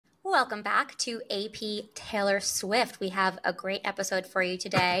Welcome back to AP Taylor Swift. We have a great episode for you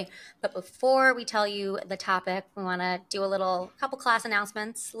today. But before we tell you the topic, we want to do couple class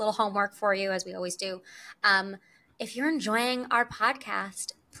announcements, a little homework for you, as we always do. If you're enjoying our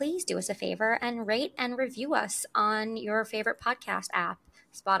podcast, please do us a favor and rate and review us on your favorite podcast app,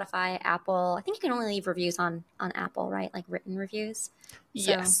 Spotify, Apple. I think you can only leave reviews on Apple, right? Like written reviews.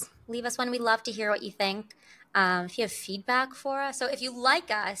 Yes. So leave us one. We'd love to hear what you think. If you have feedback for us, so if you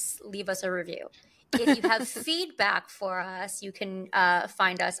like us, leave us a review. If you have feedback for us, you can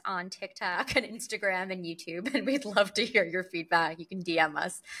find us on TikTok and Instagram and YouTube, and we'd love to hear your feedback. You can DM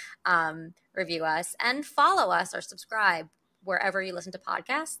us, review us, and follow us or subscribe wherever you listen to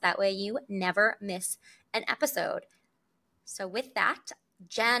podcasts. That way you never miss an episode. So with that,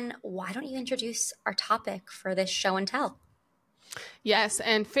 Jen, why don't you introduce our topic for this show and tell? Yes,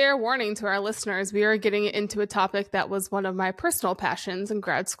 and fair warning to our listeners, we are getting into a topic that was one of my personal passions in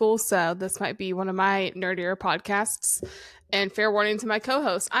grad school, so this might be one of my nerdier podcasts. And fair warning to my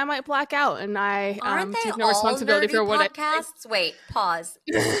co-host, I might black out, and I take no responsibility for what podcasts? Wait, pause.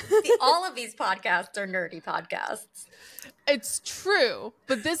 All of these podcasts are nerdy podcasts. It's true,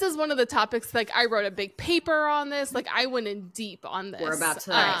 but this is one of the topics, like, I wrote a big paper on this, like, I went in deep on this. We're about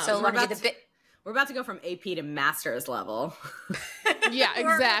to... We're about to go from AP to master's level. Yeah,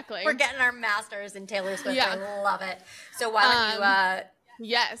 exactly. We're getting our master's in Taylor Swift. Yeah. I love it. So why don't you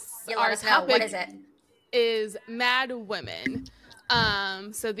let us know. What is it? Is Mad Women.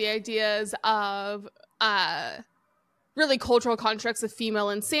 So the ideas of really cultural constructs of female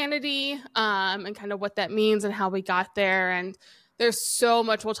insanity, and kind of what that means and how we got there. And there's so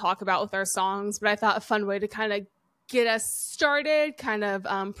much we'll talk about with our songs, but I thought a fun way to kind of get us started, kind of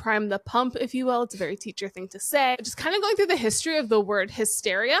prime the pump, if you will. It's a very teacher thing to say. Just kind of going through the history of the word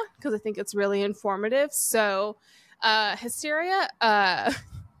hysteria, because I think it's really informative. So hysteria,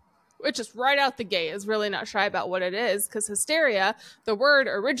 which is right out the gate, is really not shy about what it is, because hysteria, the word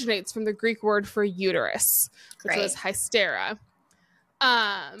originates from the Greek word for uterus, which was hystera.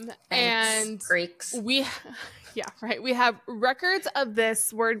 And Greeks. We have records of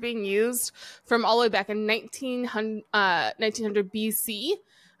this word being used from all the way back in 1900 BC.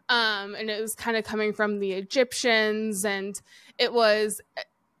 And it was kind of coming from the Egyptians, and it was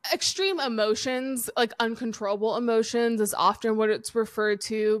extreme emotions, like uncontrollable emotions is often what it's referred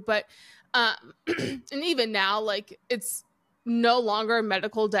to. But, and even now, like, it's no longer a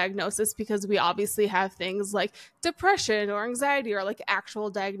medical diagnosis, because we obviously have things like depression or anxiety or like actual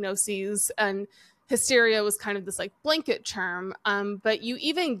diagnoses, and hysteria was kind of this like blanket term. But you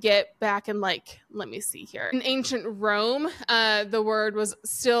even get back in, like, let me see here, in ancient Rome, the word was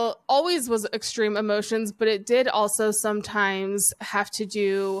always extreme emotions, but it did also sometimes have to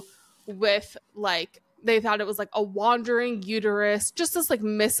do with, like, they thought it was like a wandering uterus, just this like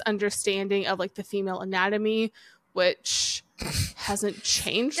misunderstanding of like the female anatomy, which hasn't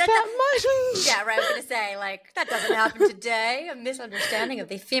changed that much. Yeah, right. I was going to say, like, that doesn't happen today, a misunderstanding of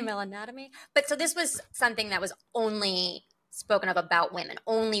the female anatomy. But so this was something that was only spoken of about women.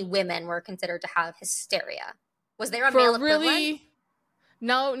 Only women were considered to have hysteria. Was there a male equivalent?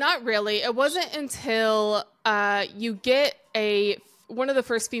 No, not really. It wasn't until you get one of the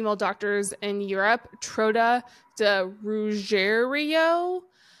first female doctors in Europe, Trotta de Ruggiero.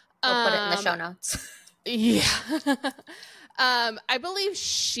 We'll put it in the show notes. Yeah. I believe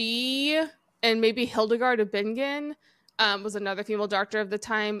she and maybe Hildegard of Bingen was another female doctor of the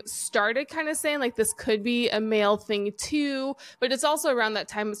time, started kind of saying like this could be a male thing too, but it's also around that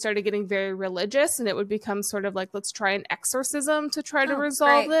time it started getting very religious, and it would become sort of like, let's try an exorcism to try to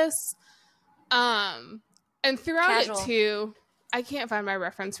resolve this. And throughout it too, I can't find my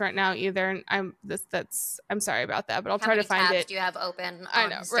reference right now either, and I'm sorry about that, but I'll try to find it. How many tabs do you have open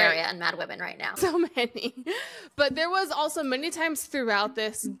on hysteria and Mad Women right now? So many. But there was also many times throughout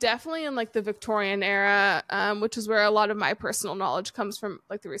this, definitely in like the Victorian era, which is where a lot of my personal knowledge comes from,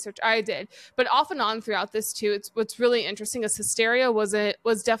 like the research I did. But off and on throughout this too, it's what's really interesting is hysteria was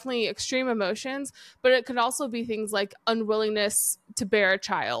definitely extreme emotions, but it could also be things like unwillingness to bear a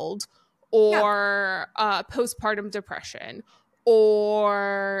child, or postpartum depression,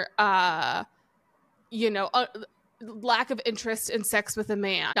 or lack of interest in sex with a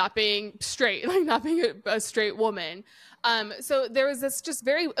man, not being straight, like not being a straight woman. So there was this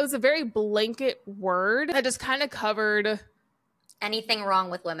it was a very blanket word that just kind of covered anything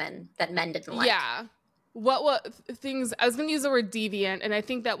wrong with women that men didn't like. Yeah. What things, I was going to use the word deviant, and I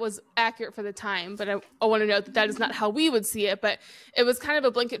think that was accurate for the time, but I want to note that is not how we would see it, but it was kind of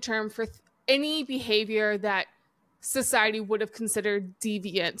a blanket term for any behavior that society would have considered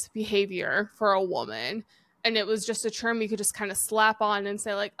deviant behavior for a woman. and it was just a term you could just kind of slap on and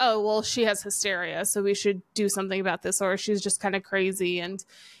say like, oh, well, she has hysteria, so we should do something about this, or she's just kind of crazy. And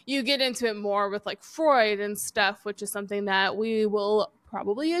you get into it more with like Freud and stuff, which is something that we will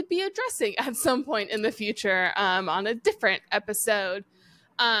probably be addressing at some point in the future on a different episode.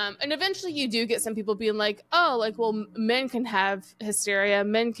 And eventually you do get some people being like, oh, like, well, men can have hysteria,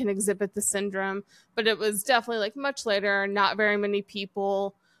 men can exhibit the syndrome, but it was definitely like much later, not very many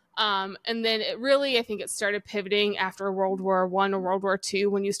people. And then it really, I think it started pivoting after World War I or World War II,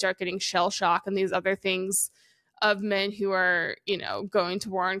 when you start getting shell shock and these other things of men who are, you know, going to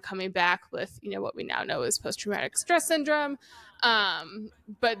war and coming back with, you know, what we now know as post-traumatic stress syndrome.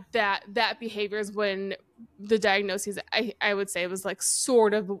 But that behavior is when the diagnosis, I would say, was like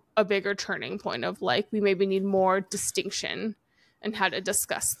sort of a bigger turning point of like, we maybe need more distinction in how to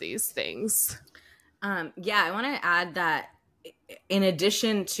discuss these things. Yeah, I want to add that in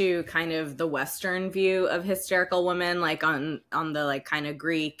addition to kind of the Western view of hysterical women, like on the like kind of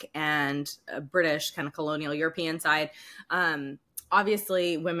Greek and British kind of colonial European side,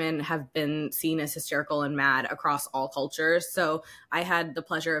 obviously women have been seen as hysterical and mad across all cultures. So I had the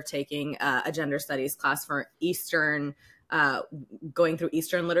pleasure of taking a gender studies class for Eastern, going through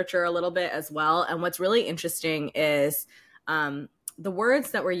Eastern literature a little bit as well. And what's really interesting is the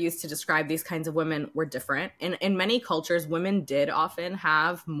words that were used to describe these kinds of women were different. In many cultures, women did often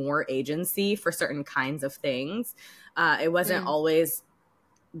have more agency for certain kinds of things. It wasn't always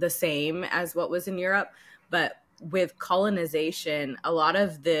the same as what was in Europe, but with colonization, a lot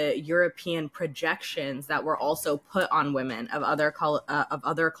of the European projections that were also put on women of other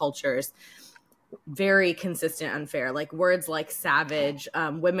cultures, very consistent unfair. Like words like savage,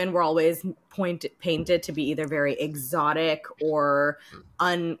 women were always painted to be either very exotic or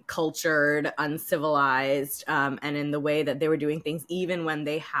uncultured, uncivilized, and in the way that they were doing things, even when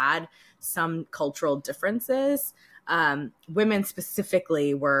they had some cultural differences. Women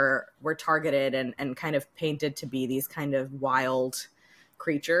specifically were targeted and kind of painted to be these kind of wild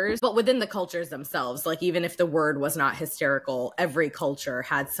creatures. But within the cultures themselves, like even if the word was not hysterical, every culture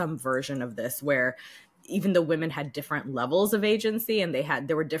had some version of this where even though women had different levels of agency and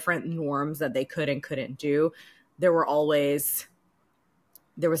there were different norms that they could and couldn't do, there was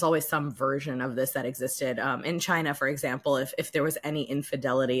always some version of this that existed. In China, for example, if there was any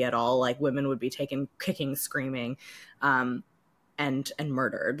infidelity at all, like women would be taken kicking, screaming, and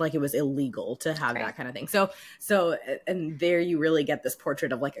murdered. Like it was illegal to have that kind of thing. So, and there you really get this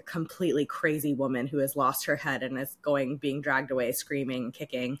portrait of like a completely crazy woman who has lost her head and is being dragged away, screaming,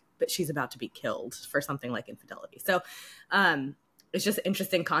 kicking, but she's about to be killed for something like infidelity. So, it's just an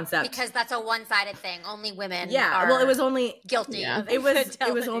interesting concept because that's a one-sided thing. Only women. Yeah. Well, it was only guilty. Yeah. Of it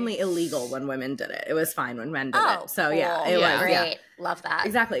was only illegal when women did it. It was fine when men did it. So cool. yeah, it was great. Yeah. Love that.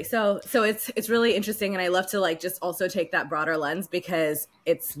 Exactly. So it's really interesting, and I love to like just also take that broader lens because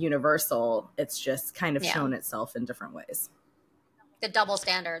it's universal. It's just kind of shown itself in different ways. The double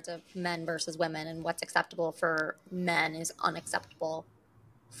standards of men versus women, and what's acceptable for men is unacceptable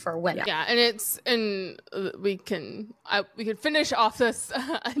for women. Yeah, and we can finish off this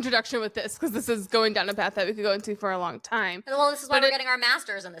introduction with this because this is going down a path that we could go into for a long time. Well, this is why we're getting our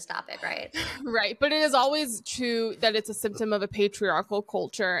masters in this topic, right? Right, but it is always true that it's a symptom of a patriarchal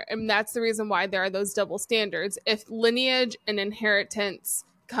culture, and that's the reason why there are those double standards. If lineage and inheritance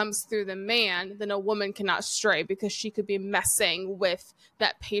comes through the man, then a woman cannot stray because she could be messing with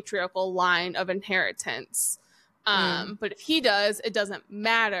that patriarchal line of inheritance. But if he does, it doesn't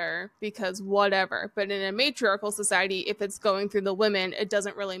matter because whatever. But in a matriarchal society, if it's going through the women, it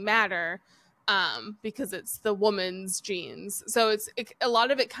doesn't really matter because it's the woman's genes. So a lot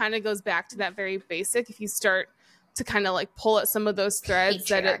of it kind of goes back to that very basic. If you start to kind of like pull at some of those threads,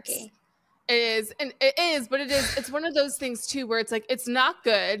 that it's one of those things too where it's like it's not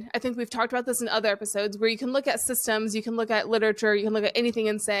good. I think we've talked about this in other episodes where you can look at systems, you can look at literature, you can look at anything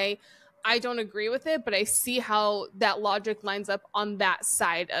and say, I don't agree with it, but I see how that logic lines up on that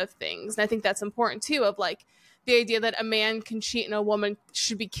side of things. And I think that's important too, of like the idea that a man can cheat and a woman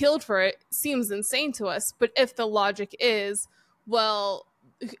should be killed for it seems insane to us. But if the logic is, well,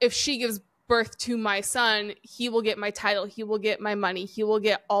 if she gives birth to my son, he will get my title, he will get my money, he will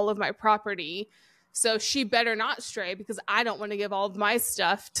get all of my property. So she better not stray because I don't want to give all of my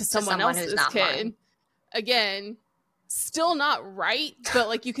stuff to someone else's kid. Mine. Again, still not right, but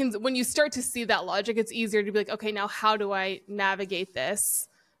like you can, when you start to see that logic, it's easier to be like, okay, now how do I navigate this?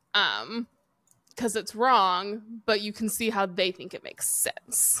 Because it's wrong, but you can see how they think it makes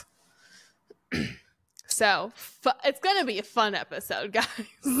sense. So it's gonna be a fun episode, guys.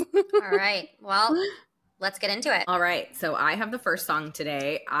 All right, well, let's get into it. All right, so I have the first song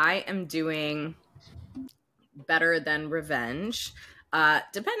today. I am doing better than revenge.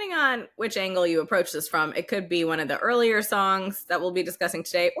 Depending on which angle you approach this from, it could be one of the earlier songs that we'll be discussing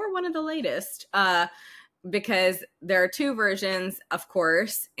today or one of the latest, because there are two versions, of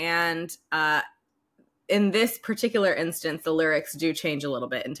course, and in this particular instance, the lyrics do change a little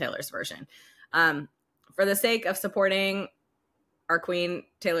bit in Taylor's version. For the sake of supporting our queen,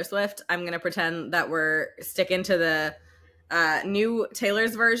 Taylor Swift, I'm going to pretend that we're sticking to the new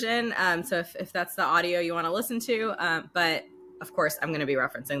Taylor's version. So if that's the audio you want to listen to, but of course, I'm going to be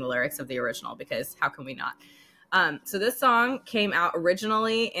referencing the lyrics of the original because how can we not? So this song came out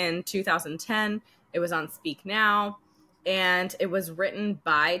originally in 2010. It was on Speak Now, and it was written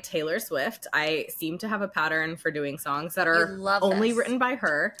by Taylor Swift. I seem to have a pattern for doing songs that are only written by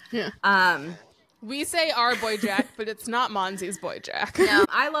her. Yeah. We say our boy Jack, but it's not Monzi's boy Jack. No,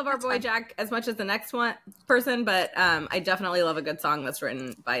 I love our boy Jack as much as the next one person, but I definitely love a good song that's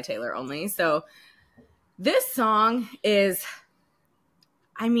written by Taylor only. So this song is,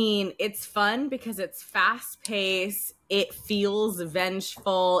 I mean, it's fun because it's fast paced. It feels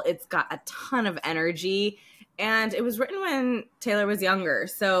vengeful. It's got a ton of energy. And it was written when Taylor was younger,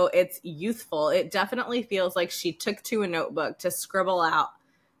 so it's youthful. It definitely feels like she took to a notebook to scribble out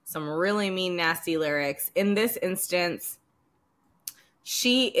some really mean, nasty lyrics. In this instance,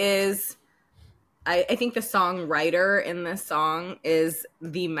 she is, I think the songwriter in this song is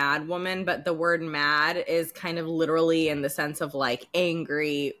the mad woman, but the word mad is kind of literally in the sense of like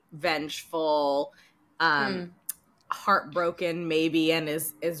angry, vengeful, heartbroken maybe, and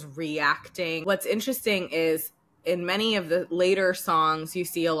is reacting. What's interesting is in many of the later songs, you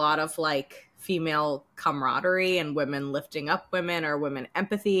see a lot of like female camaraderie and women lifting up women or women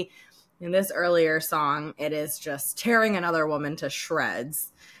empathy. In this earlier song, it is just tearing another woman to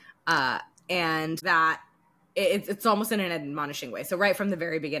shreds. And that it's almost in an admonishing way. So right from the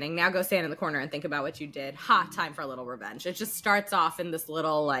very beginning, now go stand in the corner and think about what you did. Time for a little revenge. It just starts off in this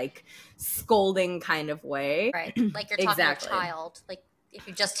little like scolding kind of way. Right. Like you're talking to a child. Like if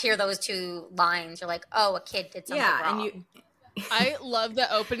you just hear those two lines, you're like, oh, a kid did something wrong. And I love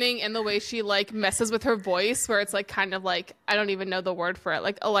the opening and the way she like messes with her voice, where it's like kind of like, I don't even know the word for it,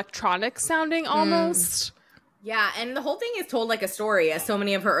 like electronic sounding almost. Yeah, and the whole thing is told like a story, as so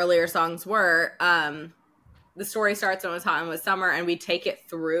many of her earlier songs were. The story starts when it was hot and it was summer, and we take it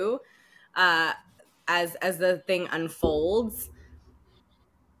through as the thing unfolds.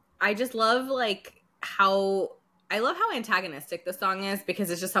 I just love how antagonistic the song is, because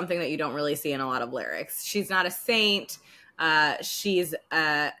it's just something that you don't really see in a lot of lyrics. She's not a saint. She's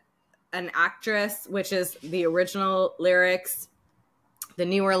an actress, which is the original lyrics. The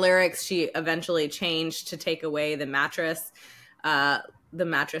newer lyrics she eventually changed to take away the mattress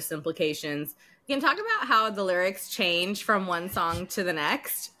implications. We can talk about how the lyrics change from one song to the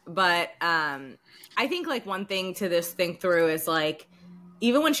next, but I think like one thing to this think through is like,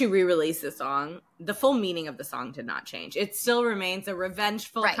 even when she re-released the song, the full meaning of the song did not change. It still remains a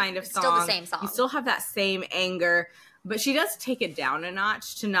revengeful kind of song. Still the same song. You still have that same anger, but she does take it down a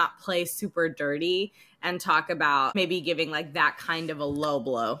notch to not play super dirty and talk about maybe giving like that kind of a low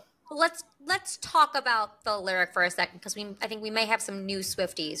blow. Well, let's talk about the lyric for a second, because I think we may have some new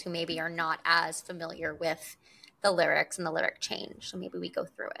Swifties who maybe are not as familiar with the lyrics and the lyric change. So maybe we go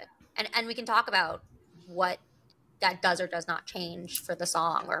through it, and we can talk about what that does or does not change for the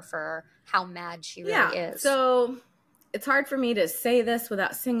song or for how mad she really is. So it's hard for me to say this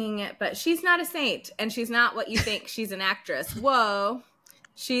without singing it, but she's not a saint, and she's not what you think. She's an actress. Whoa.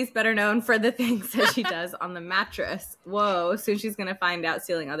 She's better known for the things that she does on the mattress. Whoa. Soon she's going to find out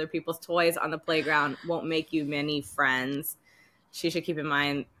stealing other people's toys on the playground won't make you many friends. She should keep in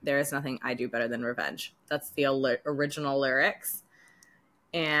mind, there is nothing I do better than revenge. That's the original lyrics.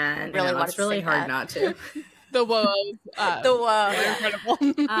 And really it's really hard not to. The whoa. The whoa. Incredible.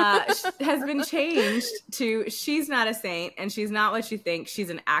 Has been changed to she's not a saint and she's not what you think. She's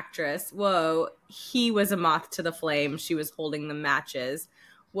an actress. Whoa. He was a moth to the flame. She was holding the matches.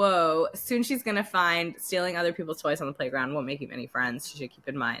 Whoa. Soon she's going to find stealing other people's toys on the playground won't make you many friends. She should keep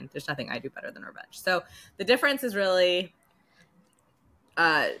in mind, there's nothing I do better than revenge. So the difference is really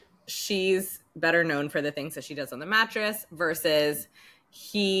she's better known for the things that she does on the mattress versus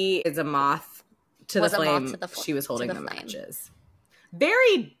he is a moth to the flame. She was holding the matches.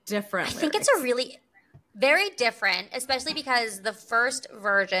 Very different. I think it's a really very different, especially because the first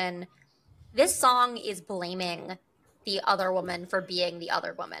version, this song is blaming the other woman for being the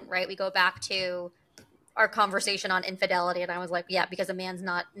other woman, right? We go back to our conversation on infidelity, and I was like, yeah, because a man's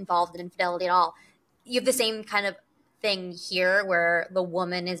not involved in infidelity at all. You have the same kind of thing here where the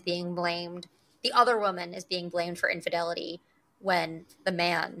woman is being blamed, the other woman is being blamed for infidelity when the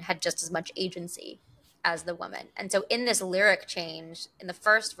man had just as much agency. as the woman. And so in this lyric change, in the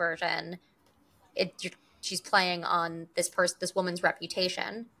first version, she's playing on this woman's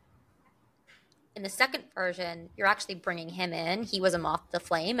reputation. In the second version, you're actually bringing him in. He was a moth to the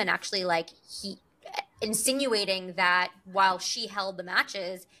flame, and actually he insinuating that while she held the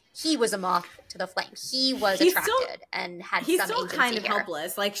matches, he was a moth to the flame. He was attracted and had some agency. He's still kind of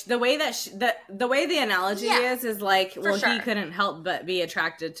helpless. Like the way that the way the analogy is like, well, he couldn't help but be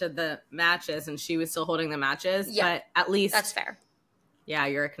attracted to the matches, and she was still holding the matches. Yeah, but at least that's fair. Yeah,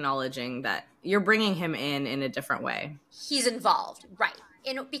 you're acknowledging that you're bringing him in a different way. He's involved, right?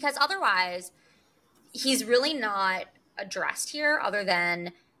 Because otherwise, he's really not addressed here, other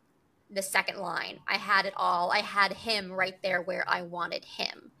than the second line. I had it all. I had him right there where I wanted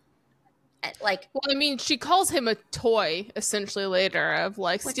him. Well, I mean, she calls him a toy essentially later, of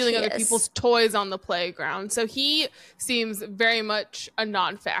like stealing other people's toys on the playground. So he seems very much a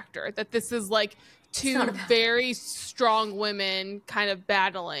non-factor, that this is like two very strong women kind of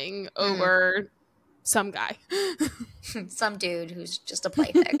battling over some guy. Some dude who's just a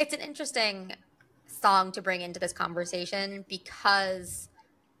plaything. It's an interesting song to bring into this conversation because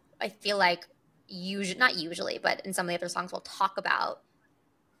I feel like not usually, but in some of the other songs we'll talk about,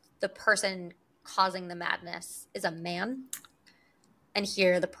 the person causing the madness is a man, and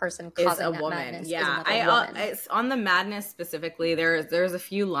here the person causing that madness is another woman. On the madness specifically, there's a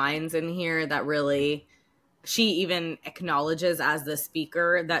few lines in here that really, she even acknowledges as the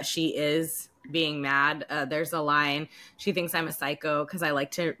speaker that she is being mad. There's a line, she thinks I'm a psycho because I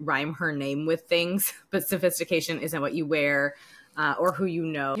like to rhyme her name with things, but sophistication isn't what you wear. Or who you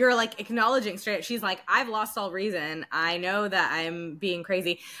know. You're like acknowledging straight. She's like, I've lost all reason. I know that I'm being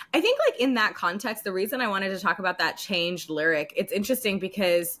crazy. I think like in that context, the reason I wanted to talk about that changed lyric, it's interesting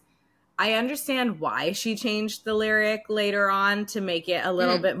because I understand why she changed the lyric later on to make it a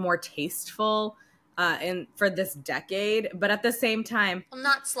little bit more tasteful for this decade. But at the same time, well,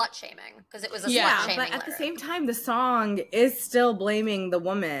 not slut shaming, because it was a slut shaming but at the same time, the song is still blaming the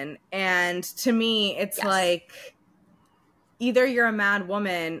woman. And to me, it's like, either you're a mad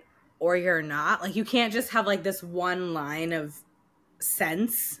woman or you're not. Like, you can't just have like this one line of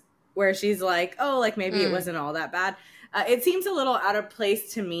sense where she's like, oh, like maybe it wasn't all that bad. It seems a little out of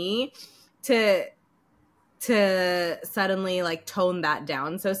place to me to suddenly like tone that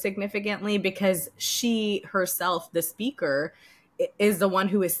down so significantly, because she herself, the speaker, is the one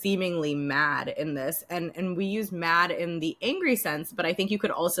who is seemingly mad in this, and we use mad in the angry sense, but I think you could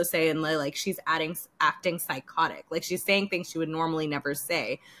also say in the, like, she's acting psychotic, like she's saying things she would normally never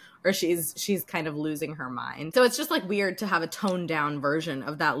say, or she's kind of losing her mind. So it's just like weird to have a toned down version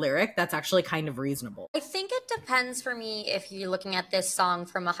of that lyric that's actually kind of reasonable. I think it depends for me if you're looking at this song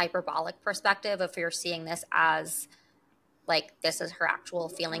from a hyperbolic perspective, if you're seeing this as like this is her actual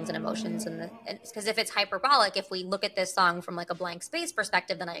feelings and emotions, and because if it's hyperbolic, if we look at this song from like a blank space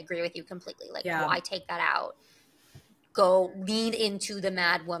perspective, then I agree with you completely. Like, why take that out? Go lean into the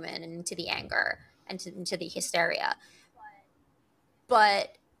mad woman and into the anger and into the hysteria.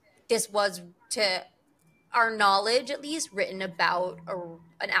 But this was, to our knowledge at least, written about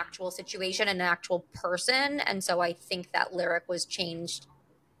an actual situation, an actual person, and so I think that lyric was changed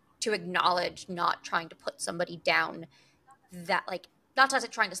to acknowledge not trying to put somebody down. That, like, not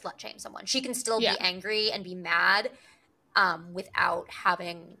trying to slut shame someone. She can still be angry and be mad without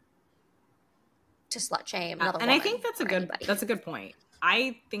having to slut shame another woman. And I think that's a good point.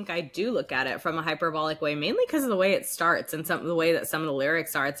 I think I do look at it from a hyperbolic way, mainly because of the way it starts and the way that some of the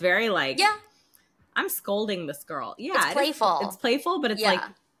lyrics are. It's very like, I'm scolding this girl. Yeah, it's playful. It's playful, but it's like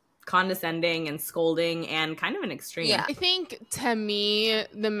condescending and scolding and kind of an extreme. Yeah. I think to me,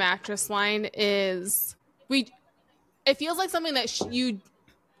 the mattress line is it feels like something that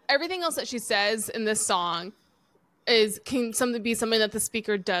everything else that she says in this song can be something that the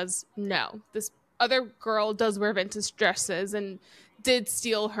speaker does know. This other girl does wear vintage dresses and did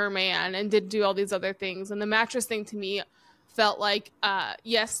steal her man and did do all these other things. And the mattress thing to me felt like,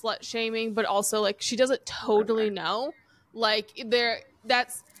 yes, slut shaming, but also like she doesn't totally know. Like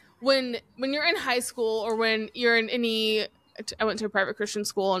that's when you're in high school or when you're in any. I went to a private Christian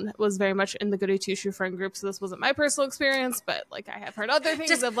school and was very much in the goody two-shoe friend group, so this wasn't my personal experience, but like I have heard other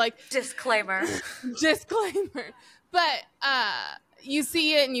things of like disclaimer. But you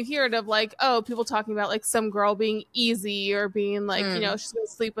see it and you hear it of like, oh, people talking about like some girl being easy or being like, you know, she's gonna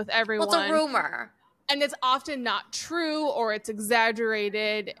sleep with everyone. Well, it's a rumor. And it's often not true or it's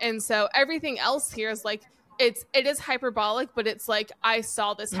exaggerated. And so everything else here is like, it is hyperbolic, but it's like, I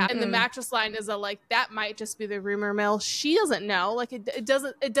saw this happen. And the mattress line is like, that might just be the rumor mill. She doesn't know. Like it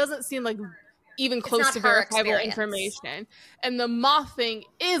doesn't seem like even close to verifiable experience. information. And the moth thing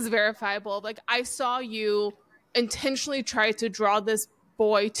is verifiable. Like, I saw you intentionally try to draw this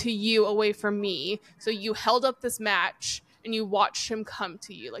boy to you away from me. So you held up this match and you watched him come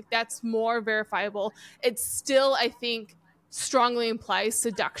to you. Like, that's more verifiable. It still, I think, strongly implies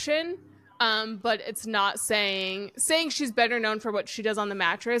seduction. But it's not saying she's better known for what she does on the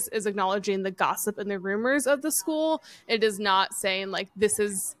mattress is acknowledging the gossip and the rumors of the school. It is not saying like this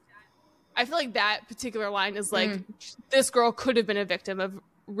is. I feel like that particular line is like this girl could have been a victim of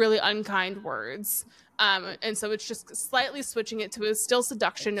really unkind words. And so it's just slightly switching it to it was still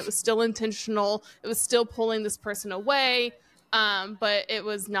seduction. It was still intentional. It was still pulling this person away. But it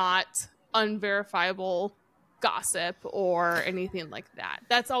was not unverifiable gossip or anything like that.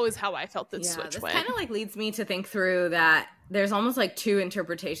 That's always how I felt the switch went. This kind of like leads me to think through that there's almost like two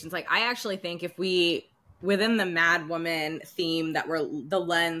interpretations. Like, I actually think if we, within the Mad Woman theme that the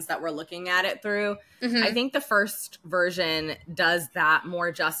lens that we're looking at it through, I think the first version does that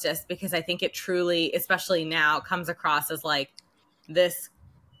more justice, because I think it truly, especially now, comes across as like this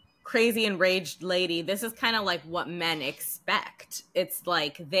crazy enraged lady. This is kind of like what men expect. It's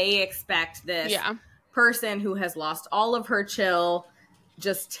like they expect this person who has lost all of her chill,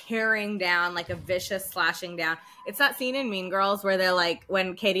 just tearing down, like a vicious slashing down. It's that scene in Mean Girls where they're like,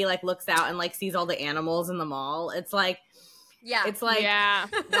 when Katie like looks out and like sees all the animals in the mall. It's like,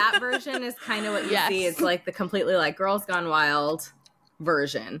 that version is kind of what you see. It's like the completely like Girls Gone Wild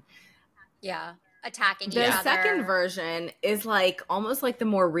version. Yeah. Attacking each other. The second version is like almost like the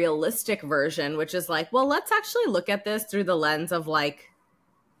more realistic version, which is like, well, let's actually look at this through the lens of like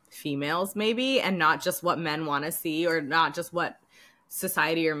females maybe, and not just what men want to see, or not just what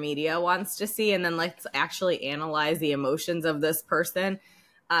society or media wants to see, and then let's actually analyze the emotions of this person.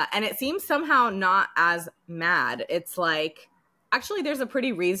 And it seems somehow not as mad. It's like, actually there's a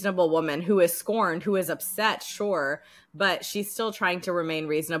pretty reasonable woman who is scorned, who is upset, sure, but she's still trying to remain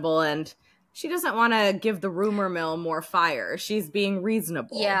reasonable, and she doesn't want to give the rumor mill more fire. She's being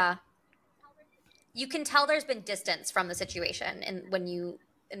reasonable. Yeah. You can tell there's been distance from the situation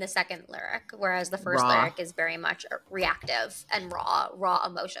in the second lyric, whereas the first lyric is very much reactive and raw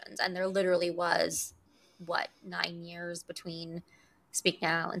emotions. And there literally was, 9 years between Speak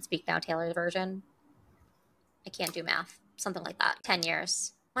Now and Speak Now Taylor's version? I can't do math. Something like that. 10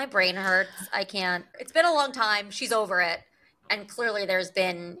 years. My brain hurts. I can't. It's been a long time. She's over it. And clearly there's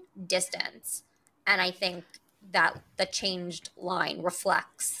been distance. And I think that the changed line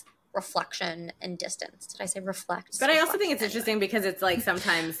reflects reflection and distance. Did I say reflect? But I also think it's interesting because it's like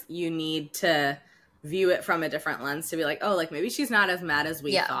sometimes you need to view it from a different lens to be like, oh, like maybe she's not as mad as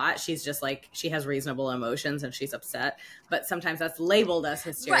we thought. She's just like, she has reasonable emotions and she's upset. But sometimes that's labeled as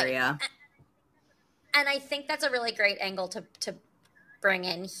hysteria. Right. And I think that's a really great angle to bring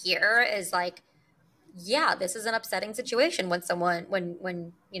in here is like, yeah, this is an upsetting situation when someone,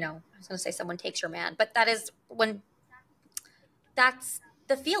 when you know, I was going to say someone takes your man, but that is when that's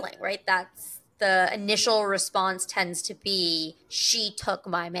the feeling, right? That's the initial response tends to be she took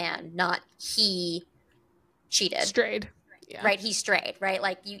my man, not he cheated. Strayed. Yeah. Right, he strayed, right?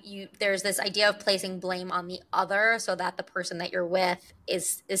 Like you there's this idea of placing blame on the other so that the person that you're with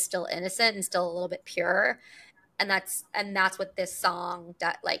is still innocent and still a little bit pure. And that's what this song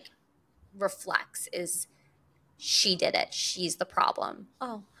that like reflects is she did it. She's the problem.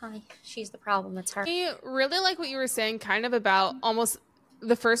 Oh, hi. She's the problem. It's her. I really like what you were saying kind of about almost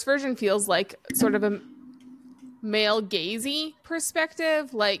the first version feels like sort of a male gazy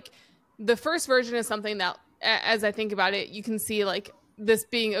perspective. Like the first version is something that, as I think about it, you can see like this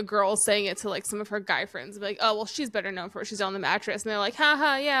being a girl saying it to like some of her guy friends, like, oh, well, she's better known for what she's on the mattress. And they're like,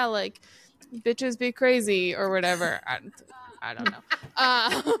 haha, yeah, like bitches be crazy or whatever. I don't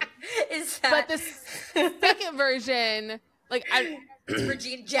know. Is that... But the second version, like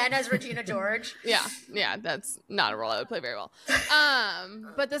Jen as Regina George. Yeah, that's not a role I would play very well.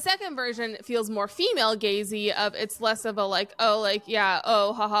 But the second version feels more female gazy. Of it's less of a like, oh, like yeah,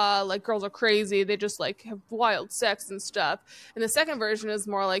 oh, haha, like girls are crazy. They just like have wild sex and stuff. And the second version is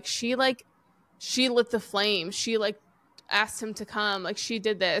more like she lit the flame. She like asked him to come. Like she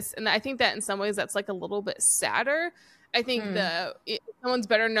did this, and I think that in some ways that's like a little bit sadder. I think someone's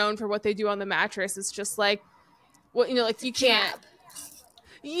better known for what they do on the mattress. It's just like, well, you know, like you can't.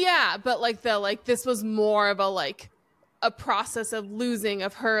 Yeah, but like this was more of a process of losing,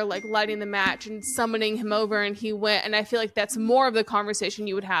 of her like lighting the match and summoning him over, and he went. And I feel like that's more of the conversation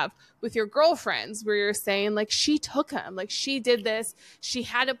you would have with your girlfriends, where you're saying like she took him, like she did this, she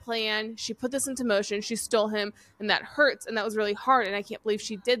had a plan, she put this into motion, she stole him, and that hurts, and that was really hard, and I can't believe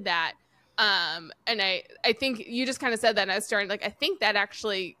she did that. And I think you just kind of said that, and I was starting like I think that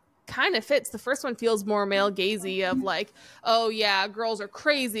actually kind of fits. The first one feels more male gazy of like, oh yeah, girls are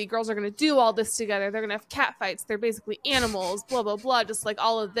crazy, girls are gonna do all this together, they're gonna have cat fights, they're basically animals, blah blah blah, just like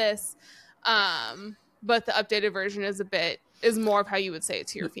all of this. But the updated version is more of how you would say it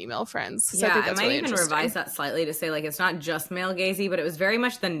to your female friends. So I think that's really interesting. I might even revise that slightly to say like it's not just male gazy, but it was very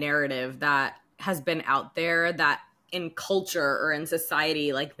much the narrative that has been out there that in culture or in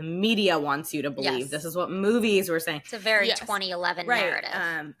society, like the media wants you to believe. This is what movies were saying. It's a very 2011 narrative.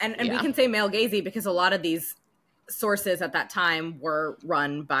 And we can say male gazy because a lot of these sources at that time were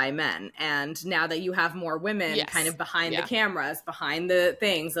run by men, and now that you have more women kind of behind the cameras, behind the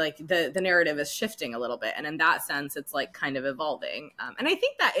things, like the narrative is shifting a little bit, and in that sense it's like kind of evolving, and I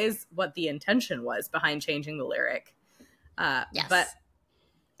think that is what the intention was behind changing the lyric, but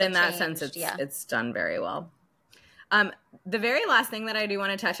in that sense it's done very well. The very last thing that I do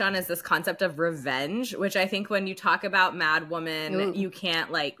want to touch on is this concept of revenge, which I think when you talk about Mad Woman, you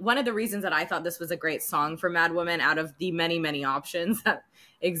can't like, one of the reasons that I thought this was a great song for Mad Woman out of the many, many options that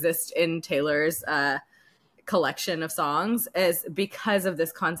exist in Taylor's collection of songs is because of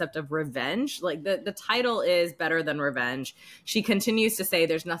this concept of revenge. Like the title is Better Than Revenge. She continues to say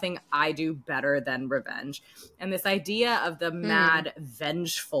there's nothing I do better than revenge. And this idea of the mad,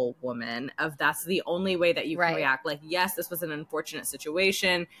 vengeful woman, of that's the only way that you can react. Like, yes, this was an unfortunate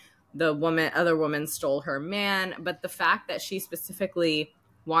situation. The other woman stole her man, but the fact that she specifically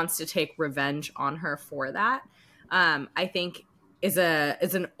wants to take revenge on her for that, I think is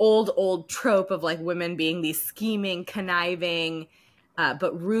an old trope of like women being these scheming, conniving,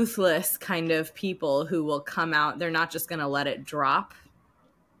 but ruthless kind of people who will come out. They're not just going to let it drop.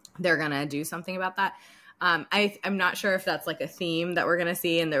 They're going to do something about that. I'm not sure if that's like a theme that we're going to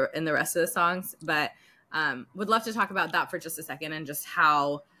see in the rest of the songs, but would love to talk about that for just a second, and just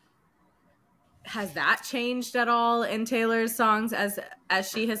how has that changed at all in Taylor's songs as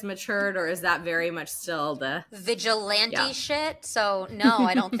she has matured, or is that very much still the vigilante shit? So no,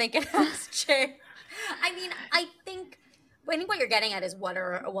 I don't think it has changed. I mean, I think what you're getting at is what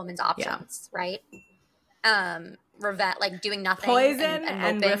are a woman's options, right? Revenge, like doing nothing, poison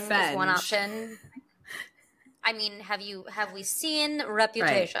and revenge is one option. I mean, have we seen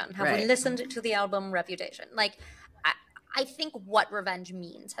Reputation? Have we listened to the album Reputation? Like, I think what revenge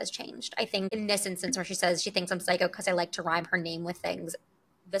means has changed. I think in this instance where she says she thinks I'm psycho because I like to rhyme her name with things,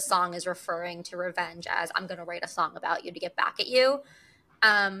 the song is referring to revenge as I'm going to write a song about you to get back at you.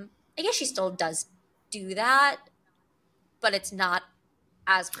 I guess she still does do that, but it's not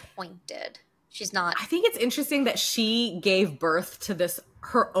as pointed. She's not. I think it's interesting that she gave birth to this,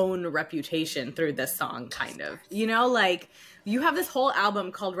 her own reputation through this song, kind of. You know, like you have this whole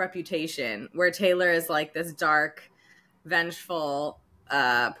album called Reputation where Taylor is like this dark, vengeful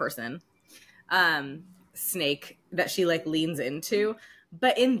person, snake that she like leans into,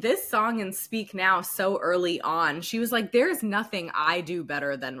 but in this song in Speak Now, so early on, she was like, there's nothing I do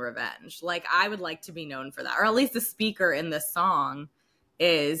better than revenge. Like, I would like to be known for that, or at least the speaker in this song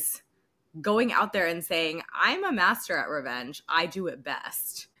is going out there and saying, I'm a master at revenge, I do it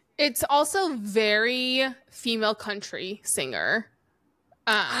best. It's also very female country singer.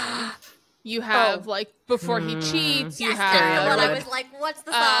 You have like Before He Cheats. You have. Well, I was like, "What's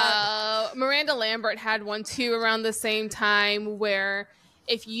the song?" Miranda Lambert had one too around the same time. Where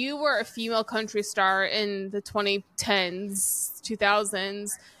if you were a female country star in the 2010s,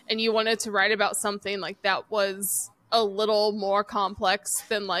 2000s, and you wanted to write about something like that was a little more complex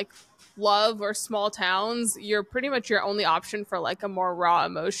than like love or small towns, you're pretty much your only option for like a more raw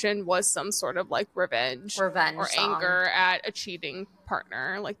emotion was some sort of like revenge or song. Anger at a cheating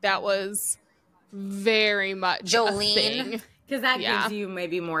partner. Like that was very much Jolene, because that gives you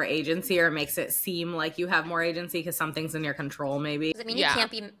maybe more agency, or makes it seem like you have more agency because something's in your control. Maybe I mean you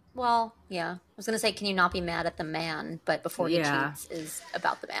can't be. Well, yeah. I was gonna say, can you not be mad at the man? But Before He Cheats is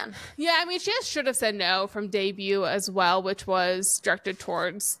about the man. Yeah, I mean, she should have said no from Debut as well, which was directed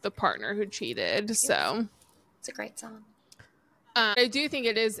towards the partner who cheated. So it's a great song. I do think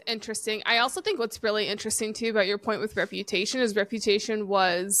it is interesting. I also think what's really interesting too about your point with Reputation is Reputation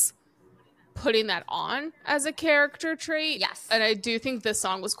was putting that on as a character trait. Yes, and I do think this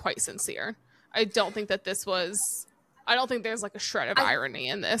song was quite sincere. I don't think that this was. I don't think there's like a shred of irony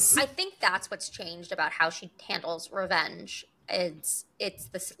in this. I think that's what's changed about how she handles revenge. It's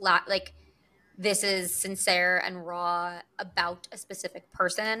this like this is sincere and raw about a specific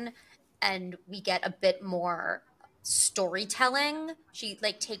person, and we get a bit more storytelling. She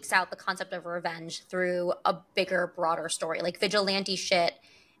like takes out the concept of revenge through a bigger, broader story. Like vigilante shit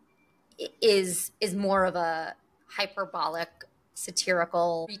is more of a hyperbolic,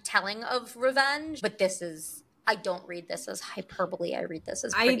 satirical retelling of revenge, but this is I don't read this as hyperbole. I read this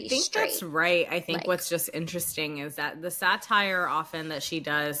as pretty I think straight. that's right. I think Like, what's just interesting is that the satire often that she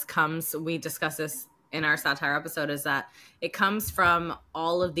does comes, we discuss this in our satire episode, is that it comes from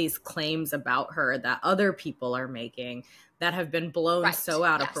all of these claims about her that other people are making that have been blown so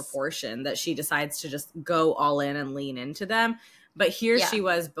out of proportion that she decides to just go all in and lean into them. But here she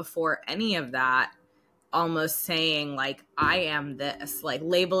was, before any of that, almost saying like, I am this, like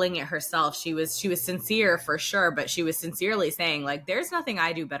labeling it herself. She was sincere for sure, but she was sincerely saying like, there's nothing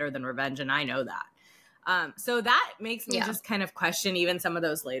I do better than revenge, and I know that. So that makes me just kind of question even some of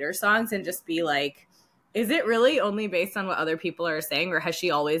those later songs and just be like, is it really only based on what other people are saying, or has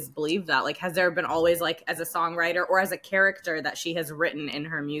she always believed that? Like, has there been always, like, as a songwriter or as a character that she has written in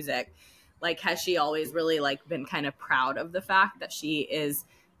her music, like, has she always really, like, been kind of proud of the fact that she is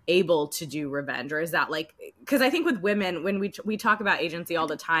able to do revenge? Or is that, like, because I think with women, when we talk about agency all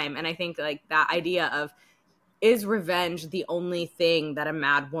the time, and I think, like, that idea of, is revenge the only thing that a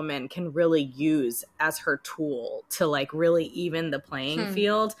mad woman can really use as her tool to, like, really even the playing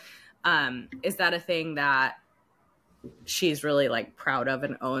field? Is that a thing that she's really like proud of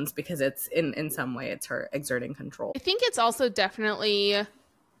and owns because it's in some way it's her exerting control? I think it's also definitely,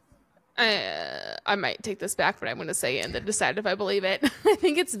 I might take this back, but I'm going to say it and then decide if I believe it. I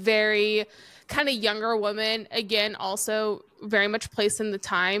think it's very kind of younger woman, again, also very much placed in the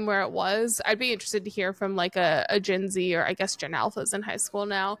time where it was. I'd be interested to hear from like a Gen Z, or I guess Gen Alpha's in high school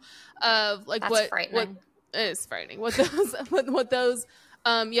now, of like what is frightening, what those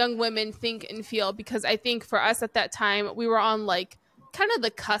young women think and feel, because I think for us at that time, we were on like kind of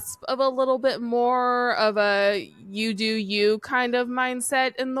the cusp of a little bit more of a you do you kind of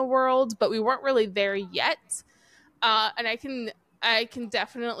mindset in the world, but we weren't really there yet. And I can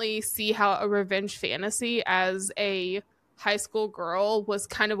definitely see how a revenge fantasy as a high school girl was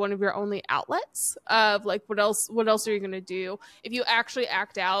kind of one of your only outlets of like, what else are you going to do if you actually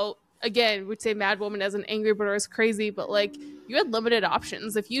act out? Again, we'd say Mad Woman as an angry bird is crazy, but like you had limited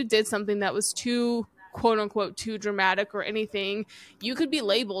options. If you did something that was too quote unquote too dramatic or anything, you could be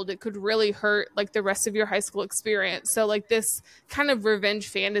labeled. It could really hurt like the rest of your high school experience. So like this kind of revenge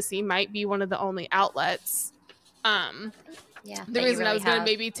fantasy might be one of the only outlets. The reason I was going to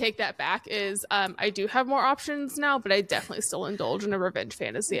maybe take that back is I do have more options now, but I definitely still indulge in a revenge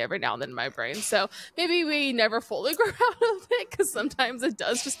fantasy every now and then in my brain. So maybe we never fully grow out of it, because sometimes it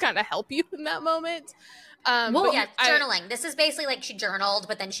does just kind of help you in that moment. Journaling. This is basically like she journaled,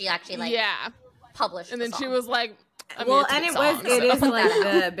 but then she actually published, and then the she was like, it is like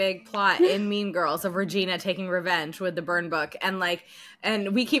the big plot in Mean Girls of Regina taking revenge with the burn book, and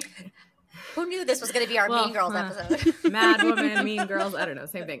we keep. Who knew this was going to be our Mean Girls episode? Mad Woman, Mean Girls, I don't know,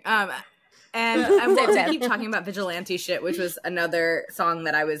 same thing. And we'll keep talking about vigilante shit, which was another song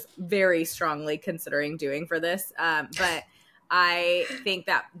that I was very strongly considering doing for this. But I think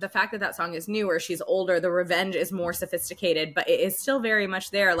that the fact that song is newer, she's older, the revenge is more sophisticated, but it is still very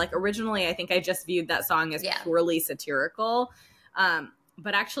much there. Like originally, I think I just viewed that song as purely satirical.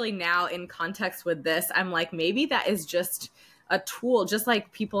 But actually now in context with this, I'm like, maybe that is just a tool, just like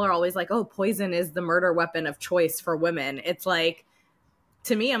people are always like, oh, poison is the murder weapon of choice for women. It's like,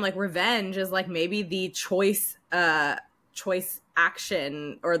 to me, I'm like, revenge is like maybe the choice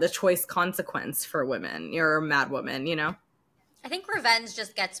action or the choice consequence for women. You're a mad woman, you know? I think revenge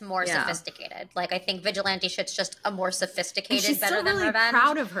just gets more sophisticated. Like, I think vigilante shit's just a more sophisticated, better than revenge. She's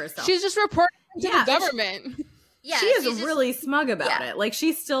proud of herself. She's just reporting to the government. She is really smug about it. Like,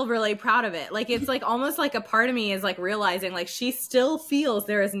 she's still really proud of it. Like, it's like almost like a part of me is like realizing like she still feels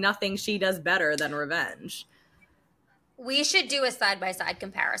there is nothing she does better than revenge. We should do a side-by-side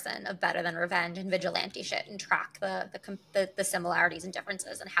comparison of better than revenge and vigilante shit and track the similarities and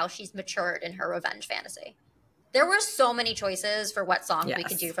differences and how she's matured in her revenge fantasy. There were so many choices for what songs we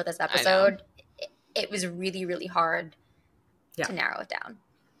could do for this episode. It was really, really hard to narrow it down.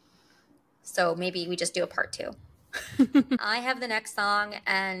 So maybe we just do a part 2. I have the next song,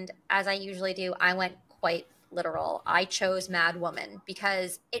 and as I usually do, I went quite literal. I chose Mad Woman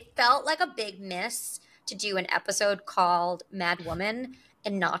because it felt like a big miss to do an episode called Mad Woman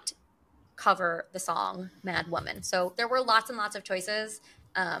and not cover the song Mad Woman. So there were lots and lots of choices,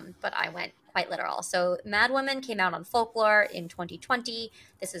 but I went quite literal. So Mad Woman came out on Folklore in 2020.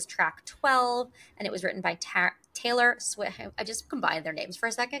 This is track 12, and it was written by Taylor Swift. I just combined their names for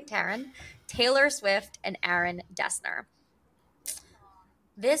a second. Taylor Swift and Aaron Dessner.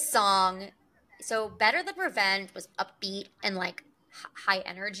 This song, so Better Than Revenge was upbeat and like high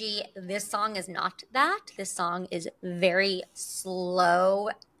energy. This song is not that. This song is very slow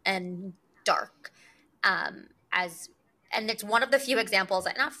and dark. And it's one of the few examples,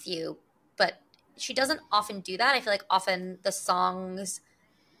 not few, but she doesn't often do that. I feel like often the songs,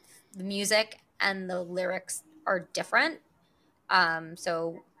 the music and the lyrics are different.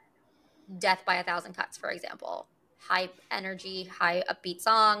 So Death by a Thousand Cuts, for example, high energy, high upbeat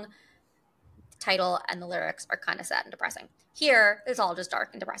song, title and the lyrics are kind of sad and depressing. Here, it's all just dark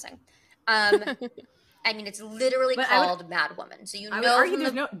and depressing. I mean, it's literally called Mad Woman. So I would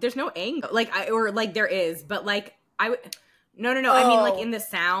argue there's no anger, like there is, but like I would no. I mean, like in the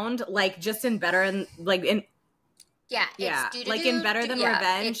sound, like just in Better and like in like in Better Than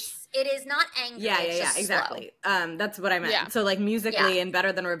Revenge. It is not angry. Yeah, exactly. Slow. That's what I meant. Yeah. So like musically in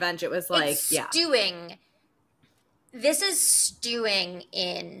Better Than Revenge, it was like stewing. This is stewing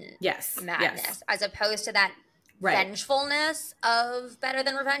in madness, as opposed to that vengefulness of Better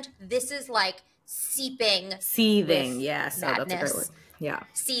Than Revenge. This is like seething. Yes, so that's a great word. Yeah,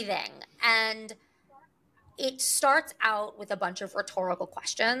 seething, and it starts out with a bunch of rhetorical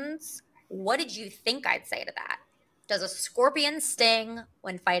questions. What did you think I'd say to that? Does a scorpion sting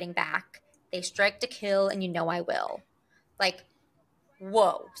when fighting back? They strike to kill, and you know I will. Like,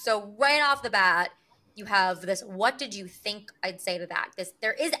 whoa! So right off the bat, you have this. What did you think I'd say to that?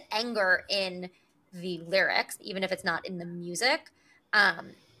 There is anger in the lyrics, even if it's not in the music.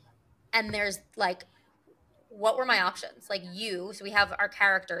 And there's like, what were my options? Like you, so we have our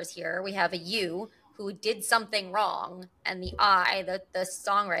characters here. We have a you who did something wrong, and the I, the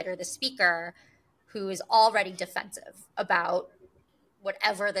songwriter, the speaker, who is already defensive about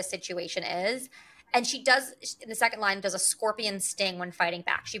whatever the situation is. And she does, in the second line, does a scorpion sting when fighting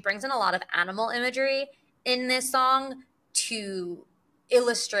back. She brings in a lot of animal imagery in this song to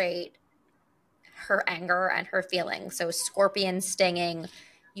illustrate her anger and her feelings. So scorpion stinging,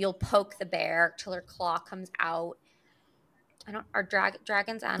 you'll poke the bear till her claw comes out. Are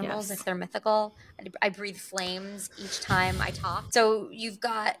dragons animals if they're mythical? I breathe flames each time I talk. So you've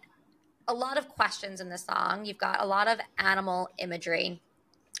got a lot of questions in the song. You've got a lot of animal imagery.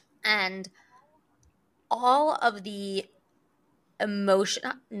 And all of the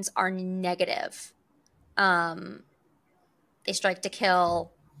emotions are negative. They strike to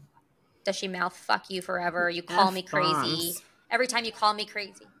kill. Does she mouth fuck you forever? You call me crazy. Every time you call me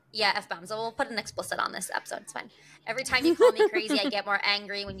crazy. Yeah, F-bombs. So we'll put an explicit on this episode. It's fine. Every time you call me crazy, I get more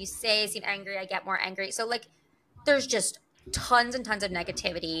angry. When you say I seem angry, I get more angry. So, like, there's just tons and tons of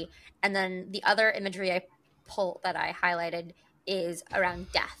negativity. And then the other imagery that I highlighted is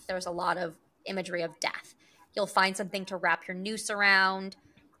around death. There's a lot of imagery of death. You'll find something to wrap your noose around.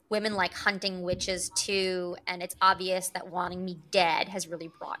 Women like hunting witches too, and it's obvious that wanting me dead has really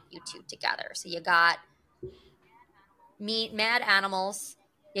brought you two together. So you got mad animals,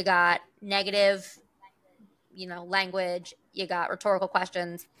 you got negative, language, you got rhetorical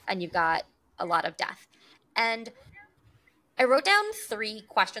questions, and you've got a lot of death. And I wrote down 3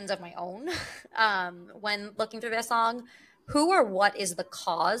 questions of my own when looking through this song. Who or what is the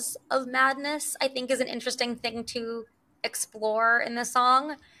cause of madness, I think, is an interesting thing to explore in this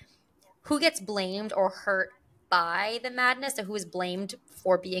song. Who gets blamed or hurt by the madness, and who is blamed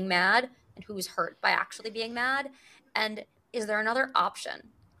for being mad, and who is hurt by actually being mad? And is there another option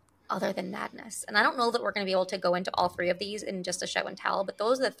other than madness? And I don't know that we're going to be able to go into all 3 of these in just a show and tell, but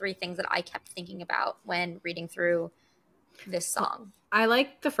those are the 3 things that I kept thinking about when reading through this song. I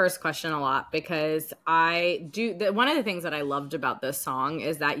like the first question a lot because one of the things that I loved about this song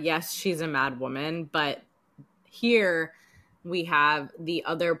is that, yes, she's a mad woman, but here we have the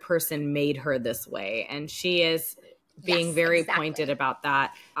other person made her this way, and she is being very pointed about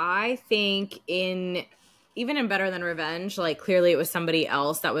that. I think even in Better Than Revenge, like clearly it was somebody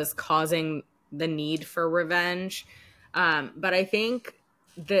else that was causing the need for revenge. But I think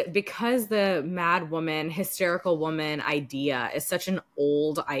because the mad woman, hysterical woman idea is such an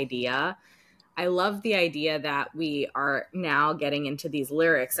old idea, I love the idea that we are now getting into these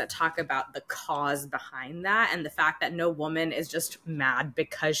lyrics that talk about the cause behind that, and the fact that no woman is just mad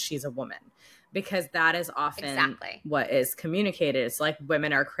because she's a woman, because that is often what is communicated. It's like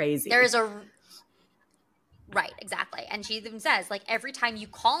women are crazy. Right, exactly. And she even says, like, every time you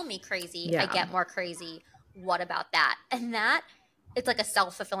call me crazy, I get more crazy. What about that? And that, it's like a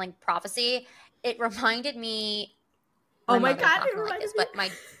self-fulfilling prophecy. It reminded me, oh my God, but my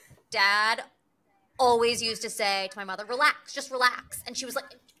dad always used to say to my mother, relax, just relax. And she was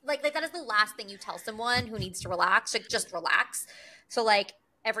like that is the last thing you tell someone who needs to relax, like, just relax. So like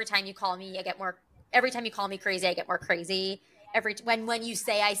every time you call me crazy, I get more crazy. When you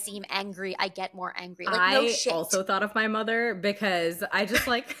say I seem angry, I get more angry. Like, no shit. I also thought of my mother because I just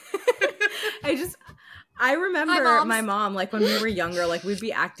like I remember Hi, my mom, like when we were younger, like we'd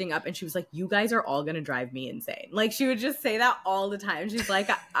be acting up and she was like, you guys are all going to drive me insane. Like she would just say that all the time. She's like,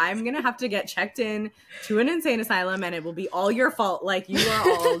 I'm going to have to get checked in to an insane asylum and it will be all your fault. Like you are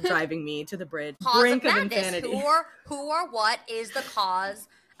all driving me to the brink of insanity. Who or what is the cause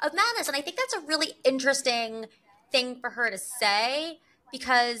of madness? And I think that's a really interesting thing for her to say,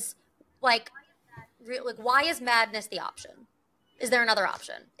 because like why is madness the option? Is there another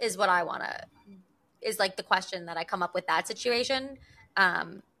option? Is what I want to, is like the question that I come up with that situation.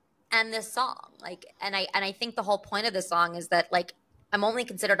 And this song, like, and I think the whole point of this song is that like, I'm only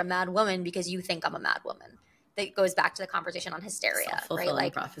considered a mad woman because you think I'm a mad woman. That goes back to the conversation on hysteria, right?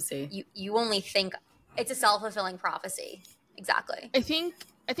 Like prophecy. You only think it's a self-fulfilling prophecy. Exactly. I think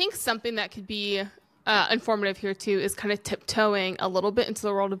something that could be informative here too is kind of tiptoeing a little bit into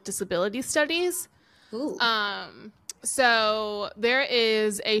the world of disability studies. Ooh. So there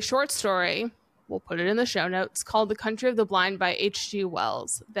is a short story, we'll put it in the show notes, called The Country of the Blind by H.G.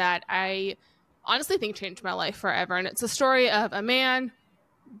 Wells that I honestly think changed my life forever. And it's a story of a man,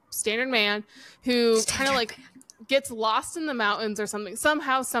 standard man, who kind of like gets lost in the mountains or something.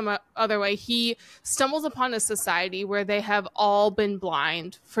 Somehow, some other way, he stumbles upon a society where they have all been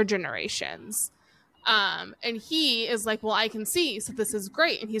blind for generations. And he is like, well, I can see, so this is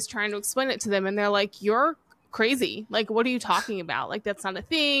great. And he's trying to explain it to them. And they're like, you're crazy. Like, what are you talking about? Like, that's not a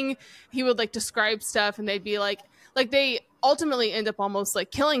thing. He would like describe stuff and they'd be like they ultimately end up almost like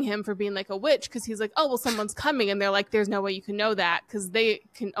killing him for being like a witch, because he's like, oh, well, someone's coming. And they're like, there's no way you can know that, because they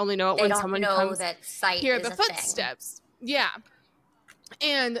can only know it when someone comes that sight hear is the a footsteps. Thing. Yeah.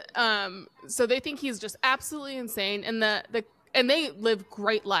 And so they think he's just absolutely insane. And and they live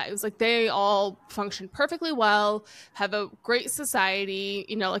great lives. Like they all function perfectly well, have a great society,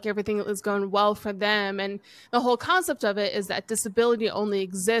 you know, like everything is going well for them. And the whole concept of it is that disability only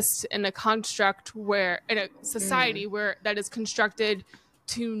exists in a construct where, in a society where that is constructed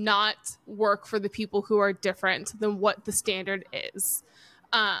to not work for the people who are different than what the standard is.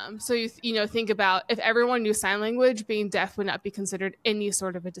 So you know, think about if everyone knew sign language, being deaf would not be considered any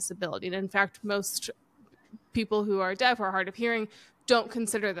sort of a disability. And in fact, most people who are deaf or hard of hearing don't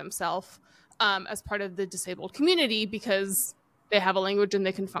consider themselves as part of the disabled community because they have a language and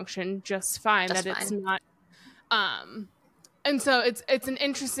they can function just fine. It's not. And so it's an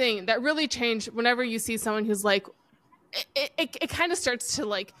interesting, that really changed whenever you see someone who's like, it kind of starts to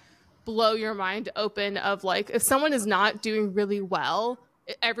like blow your mind open of like, if someone is not doing really well,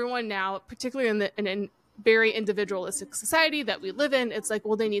 everyone now, particularly in a very individualistic society that we live in, it's like,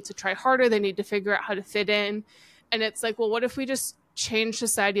 well, they need to try harder. They need to figure out how to fit in. And it's like, well, what if we just change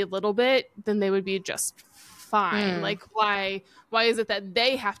society a little bit? Then they would be just fine. Like, why is it that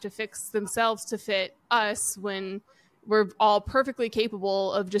they have to fix themselves to fit us when we're all perfectly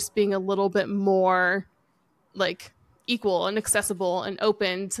capable of just being a little bit more like equal and accessible and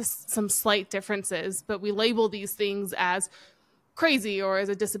open to some slight differences, but we label these things as crazy or as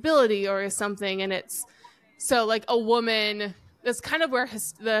a disability or as something. And it's so like a woman, that's kind of where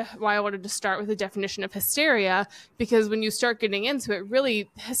why I wanted to start with the definition of hysteria, because when you start getting into it,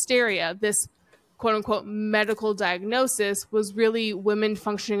 really hysteria, this quote unquote medical diagnosis, was really women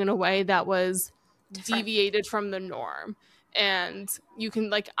functioning in a way that was deviated from the norm. And you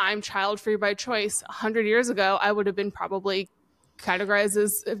can, like, I'm child free by choice. 100 years ago, I would have been probably categorized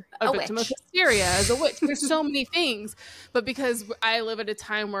as a victim of hysteria, as a witch. There's so many things, but because I live at a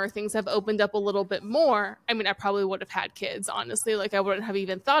time where things have opened up a little bit more, I mean, I probably would have had kids, honestly. Like, I wouldn't have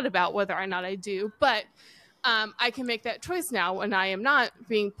even thought about whether or not I do, but I can make that choice now when I am not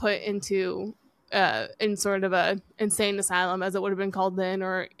being put into in sort of a insane asylum, as it would have been called then,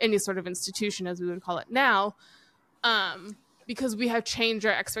 or any sort of institution as we would call it now, because we have changed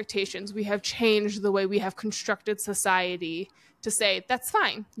our expectations. We have changed the way we have constructed society to say that's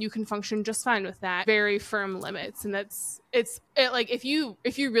fine, you can function just fine with that, very firm limits. And it's like, if you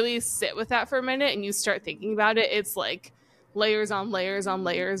really sit with that for a minute and you start thinking about it, it's like layers on layers on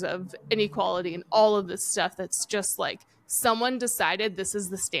layers of inequality and all of this stuff that's just like, someone decided this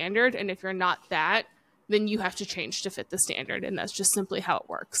is the standard, and if you're not that, then you have to change to fit the standard, and that's just simply how it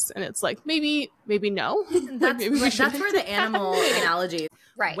works. And it's like, maybe no. That's where the animal analogy,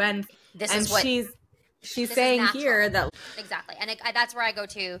 right? When this and is what she's saying here that exactly, and that's where I go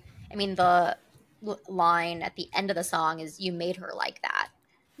to. I mean, the line at the end of the song is, "You made her like that."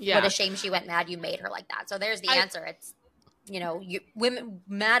 Yeah. What a shame she went mad. You made her like that. So there's the answer. It's, you know,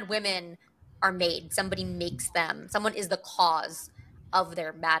 mad women are made. Somebody makes them. Someone is the cause of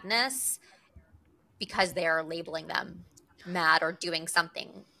their madness because they are labeling them mad or doing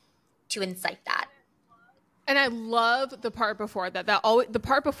something to incite that. And I love the part before that. The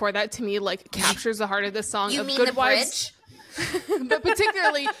part before that to me like captures the heart of this song. You of mean good the wives, bridge? but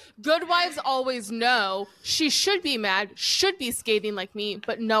particularly good wives always know she should be mad, should be scathing like me,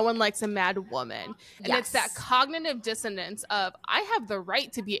 but no one likes a mad woman. And Yes. it's that cognitive dissonance of I have the right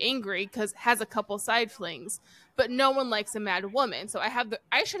to be angry because has a couple side flings, but no one likes a mad woman. So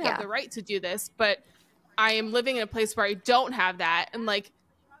I should have the right to do this, but I am living in a place where I don't have that. And like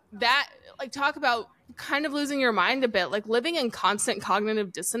that, like talk about kind of losing your mind a bit. Like living in constant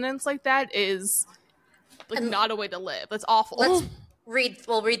cognitive dissonance like that is like not a way to live. That's awful. We'll read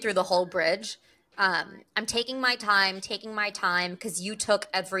through the whole bridge. I'm taking my time because you took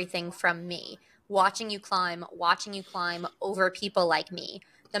everything from me. Watching you climb over people like me.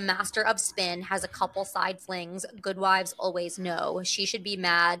 The master of spin has a couple side flings. Good wives always know. She should be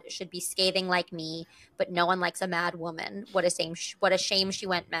mad, should be scathing like me, but no one likes a mad woman. What a shame she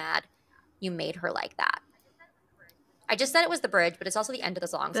went mad. You made her like that. I just said it was the bridge, but it's also the end of the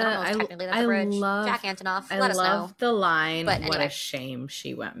song, so I don't know if technically that's the bridge. Jack Antonoff, let us know. I love the line, but what anyway. a shame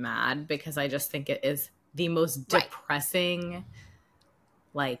she went mad, because I just think it is the most depressing,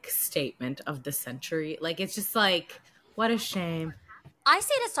 like, statement of the century. Like, it's just like, what a shame. I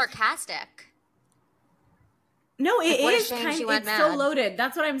say it as sarcastic. No, it is kind of, it's mad. so loaded.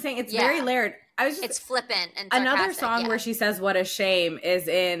 That's what I'm saying. It's very layered. It's flippant and sarcastic. Another song where she says what a shame is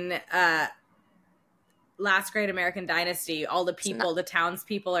in Last Great American Dynasty. All the people, the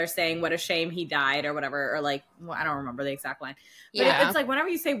townspeople are saying what a shame he died or whatever, or like, well, I don't remember the exact line. But it's like whenever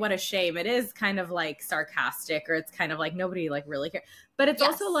you say what a shame, it is kind of like sarcastic, or it's kind of like nobody like really cares. But it's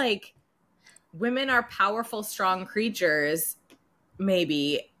also like women are powerful, strong creatures.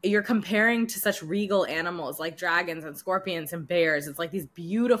 Maybe you're comparing to such regal animals like dragons and scorpions and bears. It's like these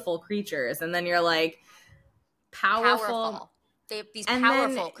beautiful creatures, and then you're like powerful. They have these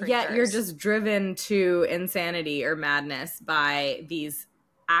powerful creatures. Yet you're just driven to insanity or madness by these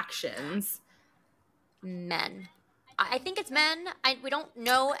actions. Men. I think it's men. We don't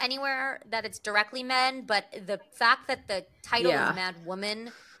know anywhere that it's directly men, but the fact that the title is Mad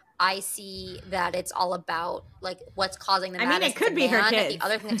Woman, I see that it's all about like what's causing the madness. I mean, it could be her kids. The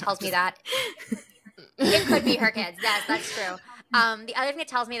other thing that tells me that it could be her kids. Yes, that's true. The other thing that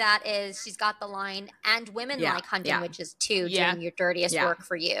tells me that is she's got the line, and women like hunting witches too, doing your dirtiest work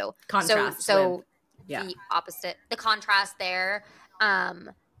for you. Contrast so the opposite, the contrast there.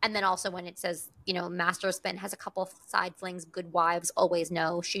 And then also when it says, you know, Master of Spin has a couple side flings, good wives always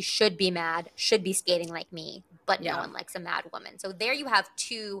know. She should be mad, should be skating like me, but no one likes a mad woman. So there you have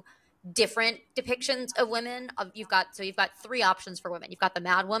two different depictions of women. You've got three options for women. You've got the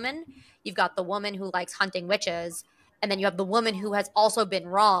mad woman, you've got the woman who likes hunting witches, and then you have the woman who has also been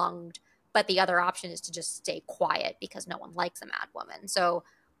wronged, but the other option is to just stay quiet because no one likes a mad woman. So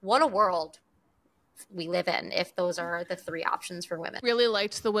what a world we live in if those are the three options for women. Really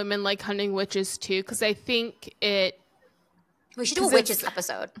liked the women like hunting witches too, because I think we should do a witches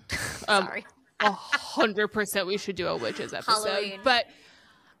episode. Sorry. 100% we should do a witches episode. Halloween. But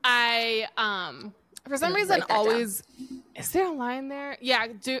I for some reason always is there a line there? Yeah,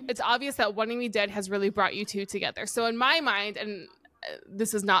 it's obvious that Wanting Me Dead has really brought you two together. So in my mind, and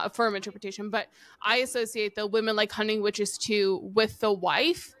this is not a firm interpretation, but I associate the women like hunting witches too with the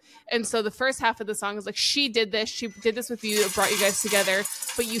wife. And so the first half of the song is like, she did this with you, it brought you guys together,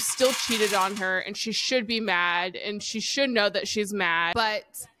 but you still cheated on her, and she should be mad, and she should know that she's mad. But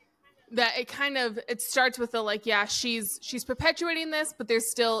that it starts with the like, she's perpetuating this, but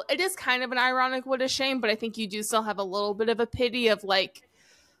there's still, it is kind of an ironic what a shame, but I think you do still have a little bit of a pity of like,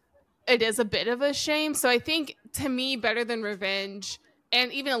 it is a bit of a shame. So I think to me, better than revenge,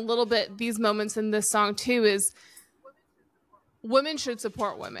 and even a little bit these moments in this song too, is women should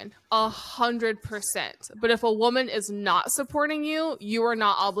support women 100%. But if a woman is not supporting you, you are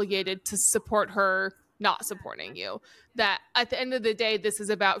not obligated to support her not supporting you. That at the end of the day, this is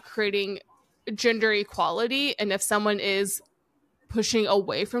about creating gender equality. And if someone is pushing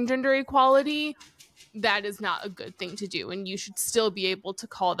away from gender equality, that is not a good thing to do. And you should still be able to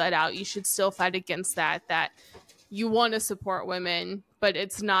call that out. You should still fight against that you want to support women, but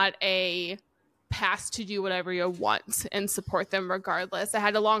it's not a pass to do whatever you want and support them regardless. I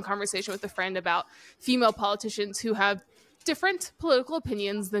had a long conversation with a friend about female politicians who have different political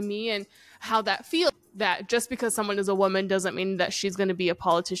opinions than me and how that feels, that just because someone is a woman doesn't mean that she's going to be a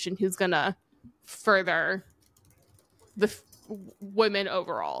politician who's going to further the women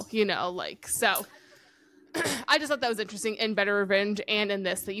overall, you know, like, so I just thought that was interesting in Better Revenge and in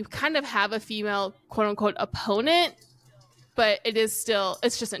this, that you kind of have a female quote unquote opponent, but it's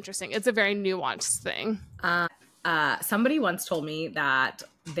just interesting. It's a very nuanced thing. Somebody once told me that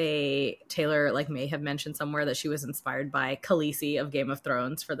Taylor like may have mentioned somewhere that she was inspired by Khaleesi of Game of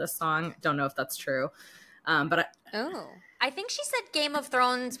Thrones for this song. Don't know if that's true. I think she said Game of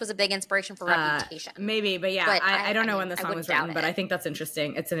Thrones was a big inspiration for Reputation. Maybe, but yeah, but I don't know when the song was written, but I think that's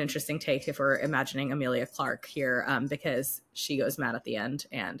interesting. It's an interesting take if we're imagining Amelia Clark here, because she goes mad at the end,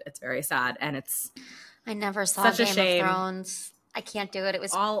 and it's very sad, and it's I never saw such Game a shame. of Thrones. I can't do it. It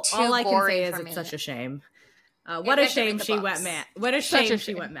was all I can say is it's such a shame. What a shame she went mad. What a shame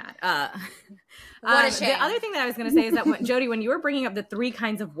she went mad. What a shame. The other thing that I was going to say is that Jody, when you were bringing up the 3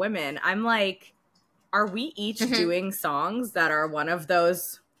 kinds of women, I'm like, are we each doing songs that are one of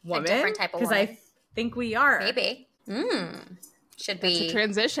those women? A different type of woman. Because I think we are. Maybe. Should be. That's a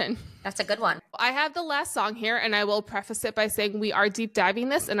transition. That's a good one. I have the last song here, and I will preface it by saying we are deep diving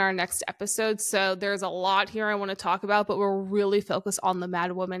this in our next episode. So there's a lot here I want to talk about, but we're really focused on the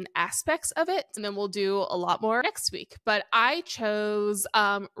Mad Woman aspects of it. And then we'll do a lot more next week. But I chose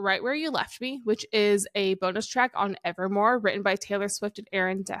Right Where You Left Me, which is a bonus track on Evermore, written by Taylor Swift and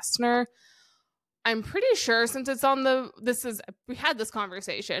Aaron Dessner. I'm pretty sure since it's on we had this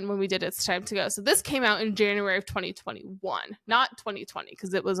conversation when we did It's Time to Go. So this came out in January of 2021, not 2020,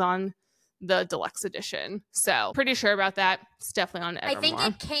 because it was on the deluxe edition. So pretty sure about that. It's definitely on Evermore. I think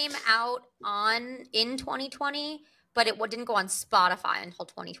it came out in 2020, but it didn't go on Spotify until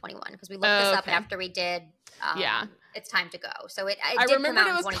 2021 because we looked this up after we did It's Time to Go. So it I did remember come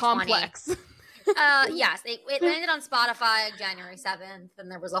out it was in 2020. complex. Yes, it landed on Spotify January 7th,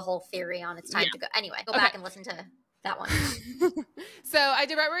 and there was a whole theory on It's Time to Go. Anyway, go back and listen to that one. So I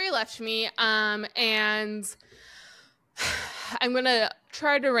did Right Where You Left Me, and I'm going to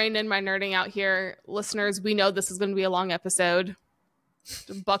try to rein in my nerding out here. Listeners, we know this is going to be a long episode.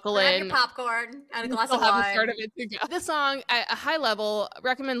 Buckle in. Grab your popcorn and a glass of We'll have wine. the start of it to go. This song, at a high level,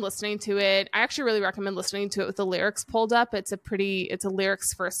 recommend listening to it. I actually really recommend listening to it with the lyrics pulled up. It's a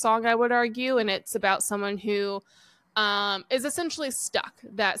lyrics first song, I would argue, and it's about someone who is essentially stuck.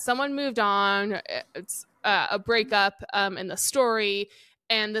 That someone moved on. It's a breakup in the story,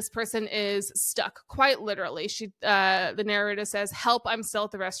 and this person is stuck, quite literally. The narrator says, "Help, I'm still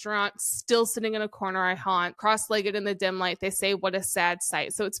at the restaurant, still sitting in a corner I haunt, cross-legged in the dim light. They say, what a sad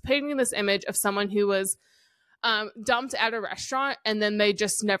sight." So it's painting this image of someone who was dumped at a restaurant, and then they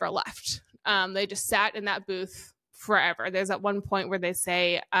just never left. They just sat in that booth forever. There's at one point where they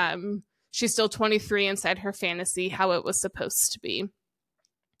say she's still 23 inside her fantasy, how it was supposed to be.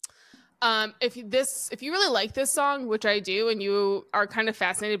 If you really like this song, which I do, and you are kind of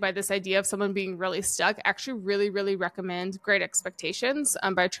fascinated by this idea of someone being really stuck, I actually really, really recommend Great Expectations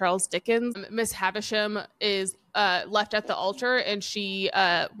by Charles Dickens. Miss Havisham is left at the altar, and she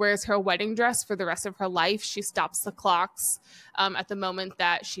wears her wedding dress for the rest of her life. She stops the clocks at the moment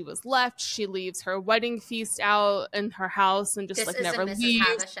that she was left. She leaves her wedding feast out in her house and just never leaves. This is a Mrs.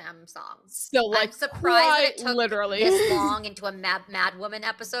 Havisham song. So I'm surprised that it took literally this long into a Mad Woman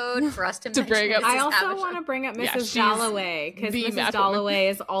episode for us to bring up. Mrs. I also Havisham. want to bring up Mrs. Dalloway, because Mrs. Dalloway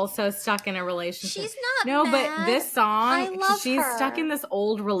is also stuck in a relationship. She's not No, mad. but this song, she's her. stuck in this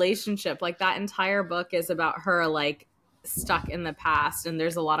old relationship. Like, that entire book is about her, like, stuck in the past, and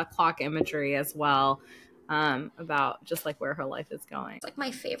there's a lot of clock imagery as well, about just like where her life is going. It's like my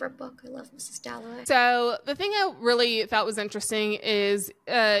favorite book. I love Mrs. Dalloway. So the thing I really thought was interesting is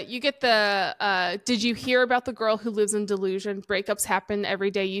you get the did you hear about the girl who lives in delusion? Breakups happen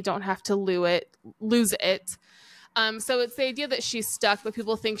every day. You don't have to lose it. So it's the idea that she's stuck, but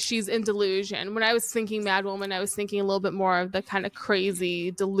people think she's in delusion. When I was thinking Mad Woman, I was thinking a little bit more of the kind of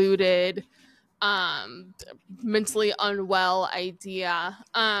crazy, deluded, mentally unwell idea.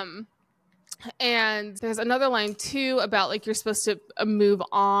 And there's another line too about like you're supposed to move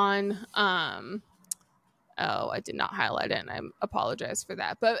on. I did not highlight it, and I apologize for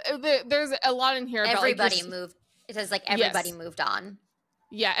that. But there's a lot in here about Everybody moved. It says like everybody moved on.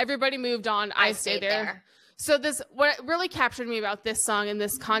 Yeah, everybody moved on. I stay there. So what really captured me about this song in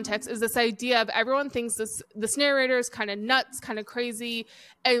this context is this idea of everyone thinks this narrator is kind of nuts, kind of crazy,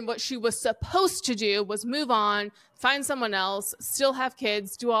 and what she was supposed to do was move on, find someone else, still have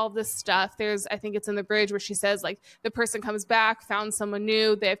kids, do all of this stuff. I think it's in the bridge where she says like the person comes back, found someone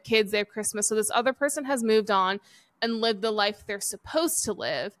new, they have kids, they have Christmas. So this other person has moved on and lived the life they're supposed to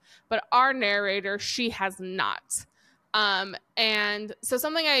live, but our narrator, she has not. And so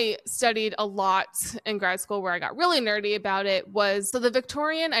something I studied a lot in grad school where I got really nerdy about it was, so the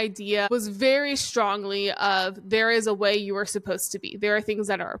Victorian idea was very strongly of there is a way you are supposed to be. There are things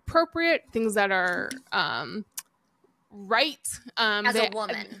that are appropriate, things that are, right. As a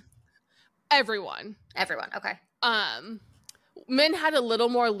woman. Everyone. Okay. men had a little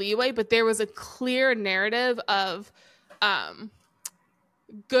more leeway, but there was a clear narrative of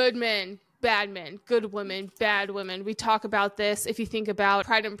good men, bad men, good women, bad women. We talk about this if you think about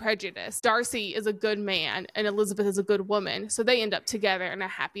Pride and Prejudice. Darcy is a good man and Elizabeth is a good woman, so they end up together in a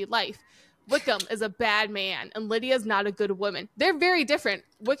happy life. Wickham is a bad man and Lydia's not a good woman. They're very different.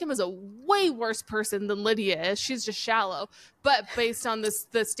 Wickham is a way worse person than Lydia is. She's just shallow. But based on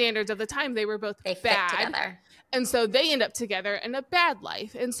the standards of the time, they were both They fit bad. together. And so they end up together in a bad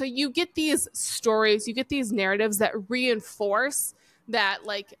life. And so you get these stories, you get these narratives that reinforce that,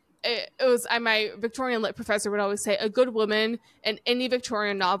 like, my Victorian lit professor would always say, a good woman in any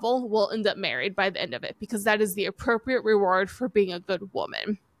Victorian novel will end up married by the end of it, because that is the appropriate reward for being a good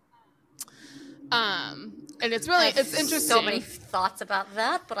woman. And it's interesting. So many thoughts about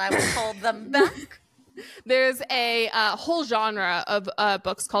that, but I will hold them back. There's a whole genre of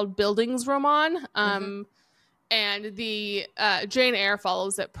books called Bildungsroman, and the Jane Eyre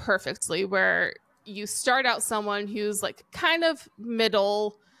follows it perfectly, where you start out someone who's like kind of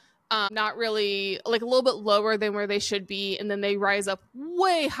middle, not really, like a little bit lower than where they should be, and then they rise up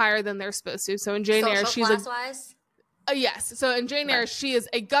way higher than they're supposed to. So in Jane Eyre, she's class-wise? Yes. So in Jane Eyre, she is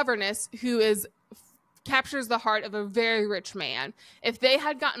a governess who captures the heart of a very rich man. If they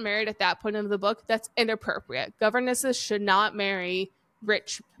had gotten married at that point in the book, that's inappropriate. Governesses should not marry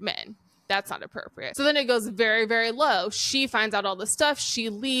rich men. That's not appropriate. So then it goes very, very low. She finds out all this stuff. She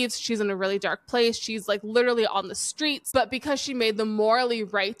leaves. She's in a really dark place. She's like literally on the streets. But because she made the morally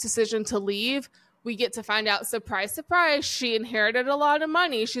right decision to leave, we get to find out, surprise, surprise, she inherited a lot of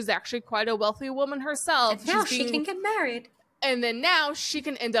money. She's actually quite a wealthy woman herself. And now she can get married. And then now she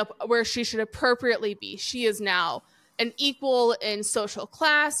can end up where she should appropriately be. She is now an equal in social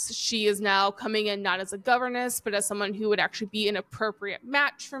class. She is now coming in not as a governess, but as someone who would actually be an appropriate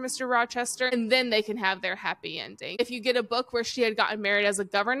match for Mr. Rochester. And then they can have their happy ending. If you get a book where she had gotten married as a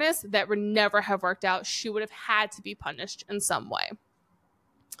governess, that would never have worked out. She would have had to be punished in some way.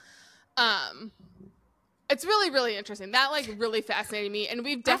 It's really, really interesting. That like really fascinated me. And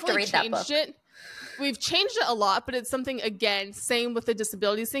we've definitely changed it. We've changed it a lot, but it's something, again, same with the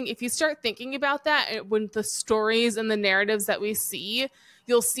disabilities thing. If you start thinking about that, when the stories and the narratives that we see,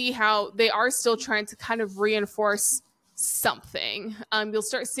 you'll see how they are still trying to kind of reinforce something. You'll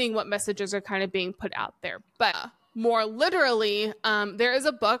start seeing what messages are kind of being put out there. But more literally, there is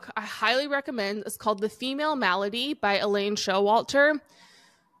a book I highly recommend. It's called The Female Malady by Elaine Showalter.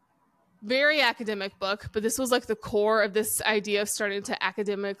 Very academic book, but this was like the core of this idea of starting to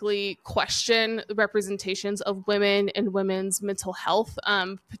academically question the representations of women and women's mental health.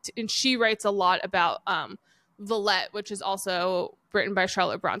 And she writes a lot about Villette, which is also written by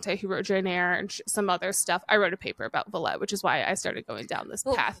Charlotte Bronte, who wrote Jane Eyre and some other stuff. I wrote a paper about Villette, which is why I started going down this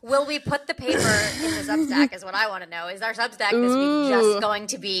path. Will we put the paper in the Substack is what I want to know. Is our Substack this week just going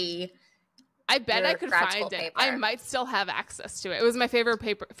to be... I bet I could find it. Paper. I might still have access to it. It was my favorite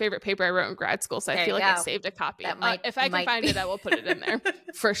paper I wrote in grad school, so I feel like I saved a copy. If I can find it, I will put it in there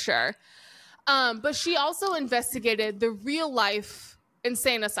for sure. But she also investigated the real life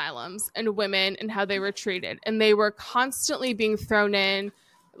insane asylums and women and how they were treated. And they were constantly being thrown in,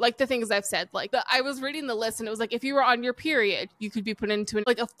 like the things I've said. Like I was reading the list and it was like, if you were on your period, you could be put into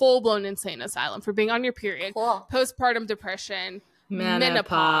like a full-blown insane asylum for being on your period, postpartum depression,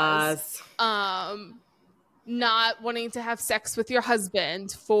 menopause, not wanting to have sex with your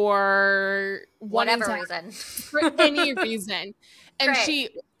husband for whatever reason, for any reason. And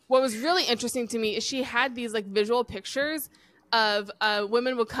what was really interesting to me is she had these like visual pictures of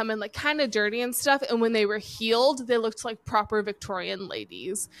women would come in like kind of dirty and stuff, and when they were healed they looked like proper Victorian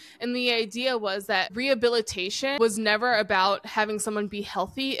ladies. And the idea was that rehabilitation was never about having someone be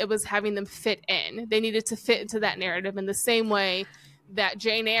healthy, it was having them fit in. They needed to fit into that narrative in the same way that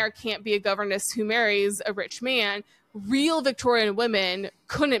Jane Eyre can't be a governess who marries a rich man. Real Victorian women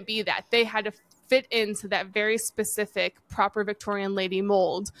couldn't be that. They had to fit into that very specific proper Victorian lady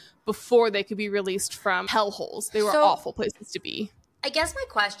mold before they could be released from hellholes. They were awful places to be. I guess my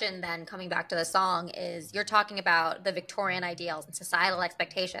question then, coming back to the song, is you're talking about the Victorian ideals and societal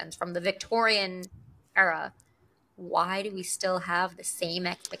expectations from the Victorian era. Why do we still have the same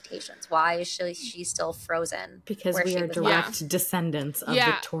expectations? Why is she still frozen? Because we are direct descendants of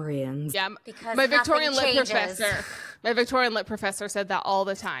Victorians. Yeah, because my Victorian lit professor said that all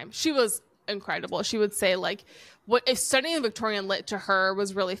the time. She was incredible. She would say like, studying Victorian lit to her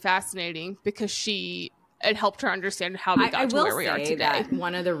was really fascinating because she it helped her understand how we got to where we are today. That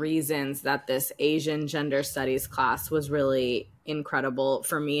one of the reasons that this Asian gender studies class was really incredible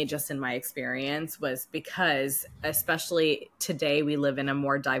for me, just in my experience, was because especially today we live in a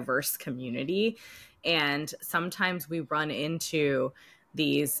more diverse community, and sometimes we run into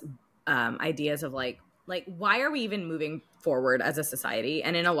these ideas of like why are we even moving forward as a society?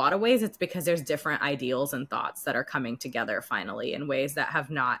 And in a lot of ways, it's because there's different ideals and thoughts that are coming together finally in ways that have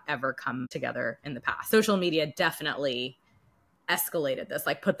not ever come together in the past. Social media definitely escalated this,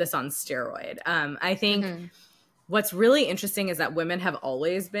 like put this on steroid. I think what's really interesting is that women have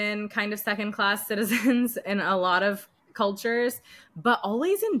always been kind of second-class citizens in a lot of cultures, but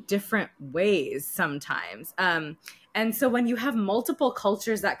always in different ways sometimes. And so when you have multiple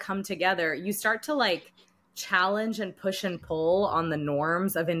cultures that come together, you start to like challenge and push and pull on the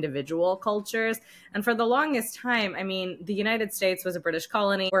norms of individual cultures. And for the longest time, I mean, the United States was a British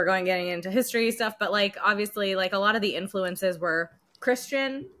colony. We're getting into history stuff, but like obviously like a lot of the influences were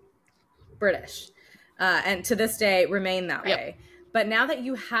Christian, British, and to this day remain that way. But now that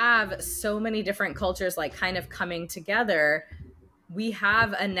you have so many different cultures like kind of coming together, we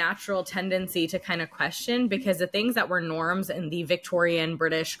have a natural tendency to kind of question, because the things that were norms in the Victorian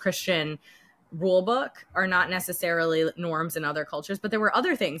British Christian rule book are not necessarily norms in other cultures, but there were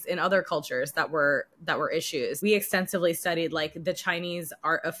other things in other cultures that were issues. We extensively studied like the Chinese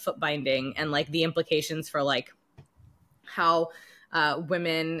art of foot binding and like the implications for like how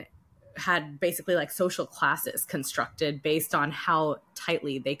women had basically like social classes constructed based on how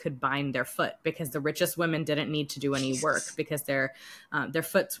tightly they could bind their foot, because the richest women didn't need to do any work because their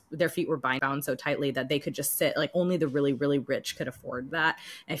feet were bound so tightly that they could just sit. Like only the really, really rich could afford that.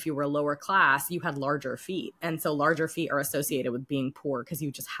 And if you were lower class, you had larger feet. And so larger feet are associated with being poor because you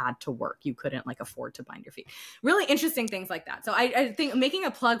just had to work. You couldn't like afford to bind your feet. Really interesting things like that. So I think making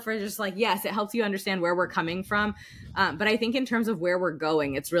a plug for just like, yes, it helps you understand where we're coming from. But I think in terms of where we're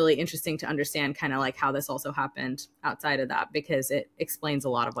going, it's really interesting to understand kind of like how this also happened outside of that, because it explains a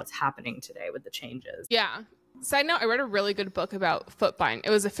lot of what's happening today with the changes. Yeah. Side note, I read a really good book about foot binding.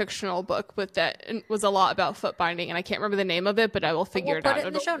 It was a fictional book with that it was a lot about foot binding, and I can't remember the name of it, but I will figure it out. We'll put it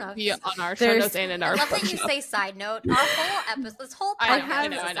in the show notes. Be on our show notes and in our I love that you say side note. Our whole episode, this whole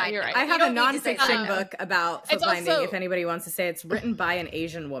podcast is a side note. I have a nonfiction book about foot binding, if anybody wants to say. It's written by an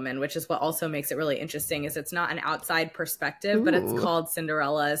Asian woman, which is what also makes it really interesting, is it's not an outside perspective, but it's called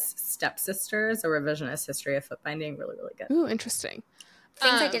Cinderella's Stepsisters, a revisionist history of foot binding. Really, really good. Ooh, interesting.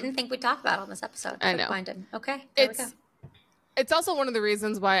 Things I didn't think we'd talk about on this episode. I know. Okay, there we go. It's also one of the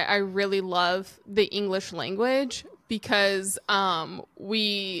reasons why I really love the English language, because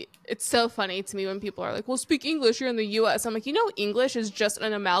it's so funny to me when people are like, well, speak English, you're in the US. I'm like, English is just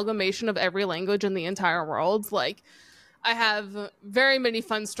an amalgamation of every language in the entire world. Like, I have very many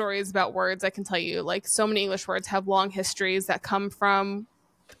fun stories about words I can tell you. Like, so many English words have long histories that come from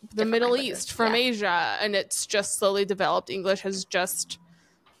the Middle East, from Asia, and it's just slowly developed. English has just...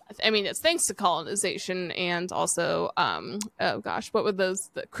 it's thanks to colonization and also, what were those?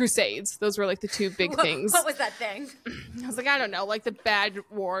 The Crusades. Those were like the two big things. What was that thing? I was like, I don't know, like the bad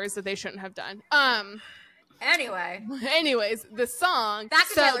wars that they shouldn't have done. Anyways, the song. Back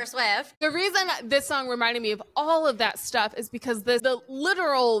to Taylor Swift. The reason this song reminded me of all of that stuff is because the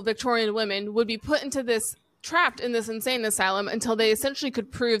literal Victorian women would be put into this, trapped in this insane asylum until they essentially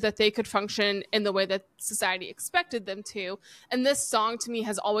could prove that they could function in the way that society expected them to. And this song to me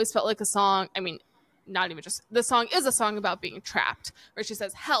has always felt like a song, not even just, the song is a song about being trapped, where she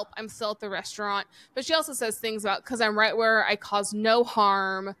says, help, I'm still at the restaurant. But she also says things about, because I'm right where I cause no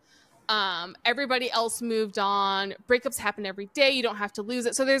harm. Everybody else moved on. Breakups happen every day. You don't have to lose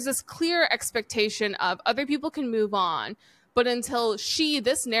it. So there's this clear expectation of other people can move on. But until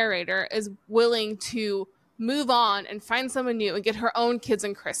this narrator, is willing to move on and find someone new and get her own kids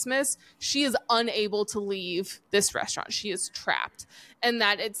in Christmas, she is unable to leave this restaurant. She is trapped, and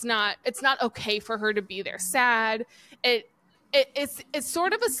that it's not okay for her to be there sad. It's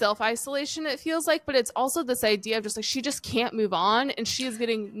sort of a self-isolation, it feels like, but it's also this idea of just like she just can't move on, and she is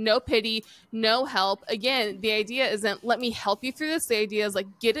getting no pity, no help. Again, the idea isn't let me help you through this. The idea is like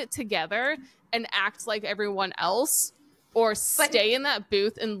get it together and act like everyone else, or stay in that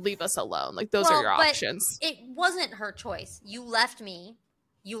booth and leave us alone. Like, those are your options. It wasn't her choice. You left me.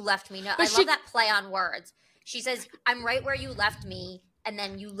 No, I love that play on words. She says, I'm right where you left me, and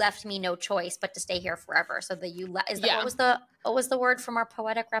then you left me no choice but to stay here forever. So what was the word from our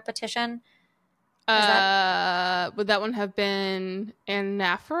poetic repetition? Would that one have been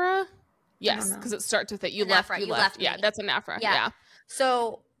anaphora? Yes, because it starts with it. You left me. Yeah, that's anaphora. Yeah.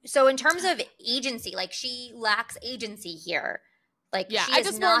 So in terms of agency, like she lacks agency here. Like, she I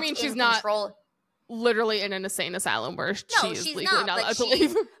just more mean she's not control. literally in an insane asylum where she is she's legally not allowed to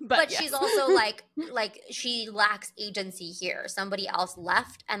leave. But she's also like she lacks agency here. Somebody else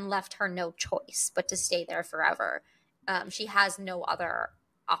left her no choice but to stay there forever. She has no other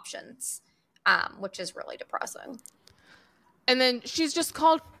options, which is really depressing. And then she's just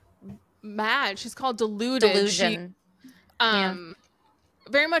called mad. She's called deluded. Delusion.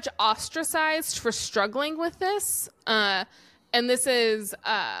 Very much ostracized for struggling with this. And this is,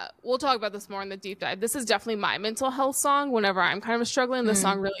 we'll talk about this more in the deep dive. This is definitely my mental health song. Whenever I'm kind of struggling, this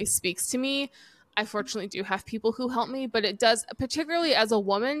song really speaks to me. I fortunately do have people who help me, but it does, particularly as a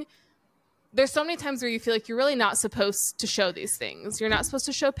woman, there's so many times where you feel like you're really not supposed to show these things. You're not supposed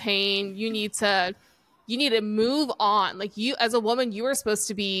to show pain. You need to move on. Like, you, as a woman, you are supposed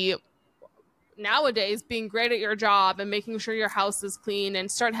to be nowadays being great at your job and making sure your house is clean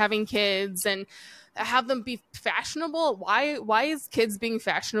and start having kids and have them be fashionable. Why is kids being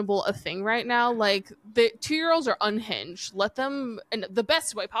fashionable a thing right now? Like, the 2-year-olds are unhinged. Let them, in the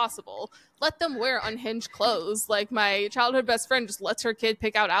best way possible, let them wear unhinged clothes. Like, my childhood best friend just lets her kid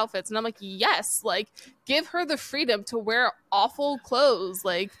pick out outfits, and I'm like, yes, like, give her the freedom to wear awful clothes.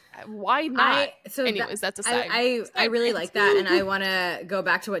 Like, why not? That's a side. I really like that, and I want to go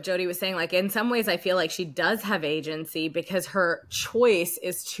back to what Jody was saying. Like, in some ways, I feel like she does have agency because her choice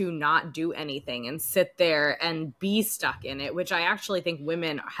is to not do anything and sit there and be stuck in it, which I actually think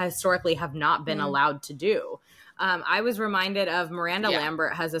women historically have not been allowed to do. I was reminded of Miranda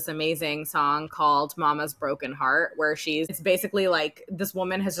Lambert has this amazing song called Mama's Broken Heart, where it's basically like this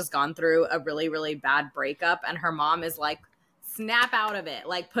woman has just gone through a really, really bad breakup, and her mom is like, snap out of it,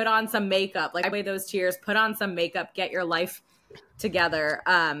 like, put on some makeup, like, away those tears, put on some makeup, get your life together,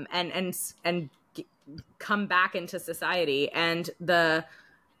 and come back into society. And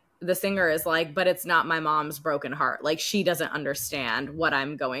the singer is like, but it's not my mom's broken heart. Like, she doesn't understand what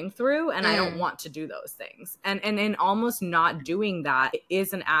I'm going through, and I don't want to do those things. And in almost not doing that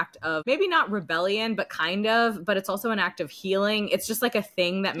is an act of maybe not rebellion, but it's also an act of healing. It's just like a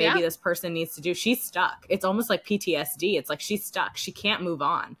thing that maybe this person needs to do. She's stuck. It's almost like PTSD. It's like she's stuck. She can't move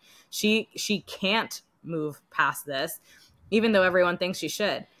on. She can't move past this, even though everyone thinks she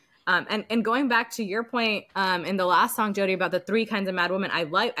should. And going back to your point in the last song, Jody, about the 3 kinds of mad women,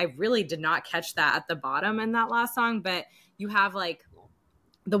 I really did not catch that at the bottom in that last song, but you have like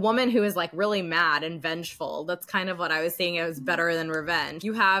the woman who is like really mad and vengeful. That's kind of what I was saying. It was better than revenge.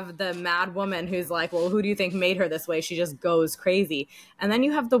 You have the mad woman who's like, well, who do you think made her this way? She just goes crazy. And then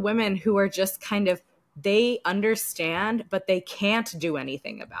you have the women who are just kind of, they understand, but they can't do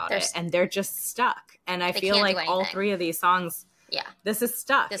anything about it. And they're just stuck. And I feel like all 3 of these songs, this is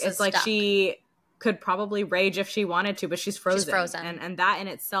stuck. It's like stuck. She could probably rage if she wanted to, but she's frozen. And that in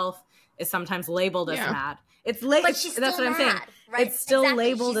itself is sometimes labeled as mad. But she's still that's what I'm saying. Right? It's still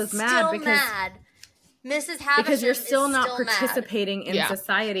labeled as mad because Mrs. Havisham because you're still not still participating in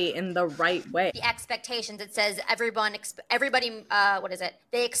society in the right way. The expectations, it says everybody, what is it?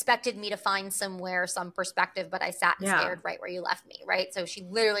 They expected me to find somewhere, some perspective, but I sat and stared right where you left me, right? So she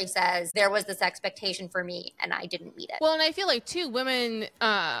literally says there was this expectation for me and I didn't meet it. Well, and I feel like too, women,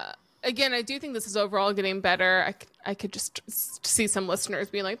 again, I do think this is overall getting better. I could just see some listeners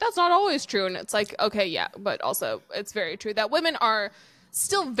being like, that's not always true. And it's like, okay, yeah, but also it's very true that women are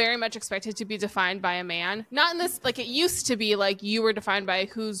still very much expected to be defined by a man. Not in this, like, it used to be like you were defined by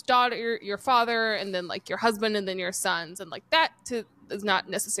whose daughter, your father, and then like your husband, and then your sons, and like that is not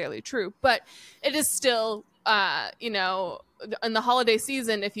necessarily true, but it is still, in the holiday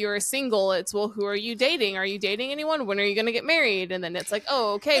season, if you're single, it's, well, who are you dating? Are you dating anyone? When are you going to get married? And then it's like,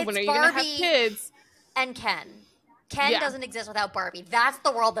 oh, okay, when are you going to have kids? And Ken doesn't exist without Barbie. That's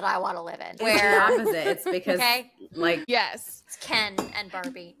the world that I want to live in. Where it's the opposite. It's because, like, yes, it's Ken and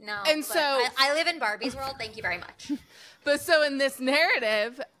Barbie. No, and so I live in Barbie's world. Thank you very much. But so in this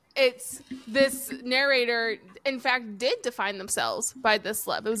narrative, it's this narrator, in fact, did define themselves by this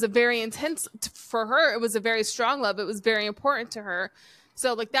love. It was a very intense for her. It was a very strong love. It was very important to her.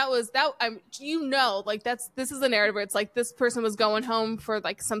 So like this is the narrative where it's like this person was going home for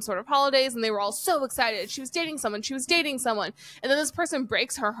like some sort of holidays and they were all so excited. She was dating someone. And then this person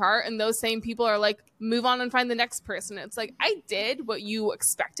breaks her heart and those same people are like, move on and find the next person. It's like, I did what you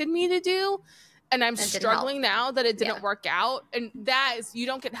expected me to do. And I'm struggling now that it didn't work out. And that is, you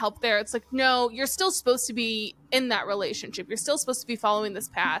don't get help there. It's like, no, you're still supposed to be in that relationship. You're still supposed to be following this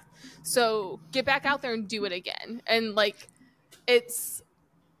path. So get back out there and do it again. And like,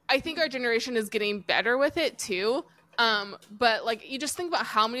 I think our generation is getting better with it too. But like, you just think about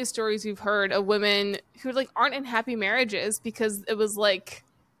how many stories you've heard of women who like aren't in happy marriages because it was like,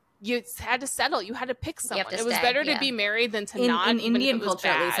 you had to settle. You had to pick someone. It was better to be married than to not. In Indian culture,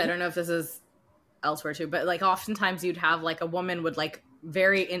 at least, I don't know if this is elsewhere too, but like oftentimes you'd have like a woman would like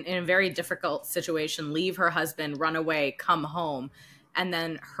in a very difficult situation leave her husband, run away, come home, and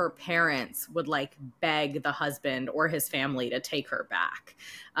then her parents would like beg the husband or his family to take her back.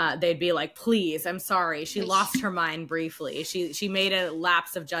 They'd be like, please, I'm sorry, she lost her mind briefly, she made a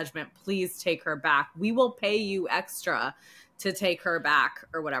lapse of judgment, please take her back, we will pay you extra to take her back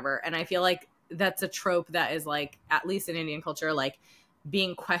or whatever. And I feel like that's a trope that is like, at least in Indian culture, like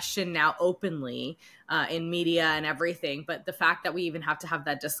being questioned now openly in media and everything. But the fact that we even have to have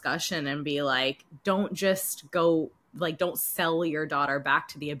that discussion and be like, don't just go, like, don't sell your daughter back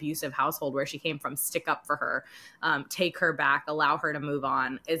to the abusive household where she came from, stick up for her, take her back, allow her to move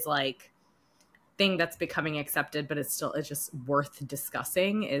on, is like thing that's becoming accepted, but it's just worth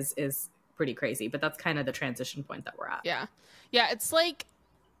discussing is pretty crazy. But that's kind of the transition point that we're at. Yeah, it's like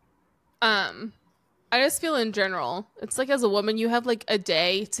I just feel in general, it's like as a woman, you have like a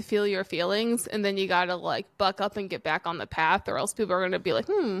day to feel your feelings, and then you gotta like buck up and get back on the path, or else people are gonna be like,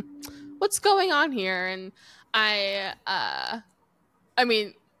 what's going on here? And I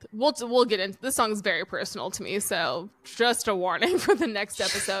mean, we'll get into this. Song is very personal to me, so just a warning for the next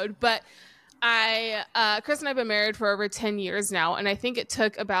episode. But Chris and I have been married for over 10 years now, and I think it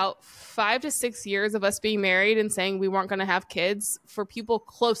took about 5 to 6 years of us being married and saying we weren't going to have kids for people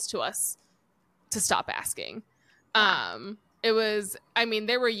close to us to stop asking. It was, I mean,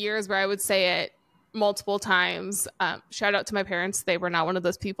 there were years where I would say it multiple times. Shout out to my parents. They were not one of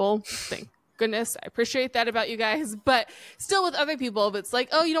those people. Thank goodness. I appreciate that about you guys. But still with other people, if it's like,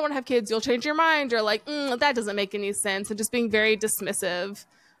 oh, you don't want to have kids, you'll change your mind, or like, that doesn't make any sense, and just being very dismissive.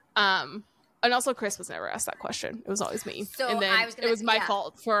 And also Chris was never asked that question. It was always me. So and then it was my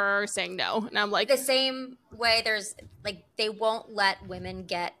fault for saying no. And I'm like, the same way there's like, they won't let women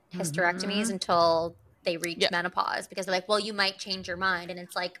get hysterectomies until they reach menopause, because they're like, well, you might change your mind. And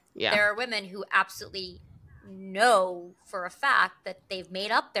it's like, there are women who absolutely know for a fact that they've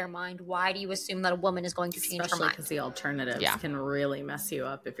made up their mind. Why do you assume that a woman is going to change her mind? Because the alternatives can really mess you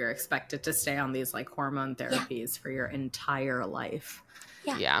up if you're expected to stay on these like hormone therapies for your entire life.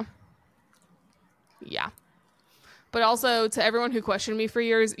 Yeah. But also, to everyone who questioned me for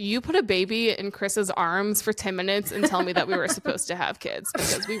years, you put a baby in Chris's arms for 10 minutes and tell me that we were supposed to have kids,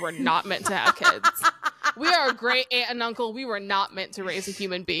 because we were not meant to have kids. We are a great aunt and uncle. We were not meant to raise a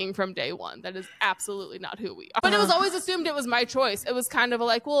human being from day one. That is absolutely not who we are. But it was always assumed it was my choice. It was kind of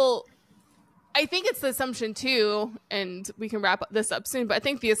like, well, I think it's the assumption too, and we can wrap this up soon, but I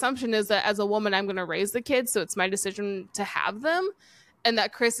think the assumption is that as a woman, I'm going to raise the kids, so it's my decision to have them. And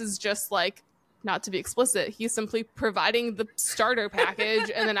that Chris is just like, not to be explicit, he's simply providing the starter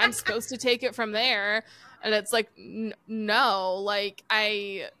package, and then I'm supposed to take it from there. And it's like, no, like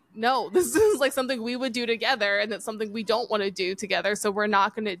this is like something we would do together, and it's something we don't want to do together, so we're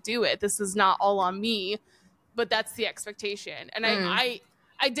not going to do it. This is not all on me, but that's the expectation. And I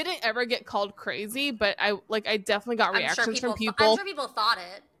didn't ever get called crazy, but I definitely got reactions from people. I'm sure people thought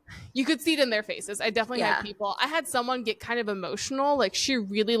it. You could see it in their faces. I definitely had people. I had someone get kind of emotional. Like, she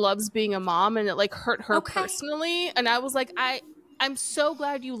really loves being a mom, and it like hurt her personally. And I was like, I'm so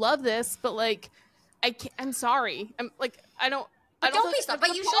glad you love this, but like, I'm sorry. I'm like, I don't be sorry.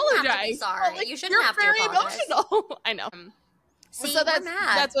 But you shouldn't have to be sorry. Well, like, you shouldn't have to apologize. Emotional. I know. See, so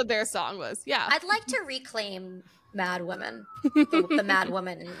that's what their song was. Yeah. I'd like to reclaim mad women, the mad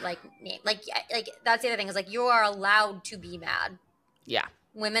woman, like that's the other thing, is like, you are allowed to be mad. Yeah.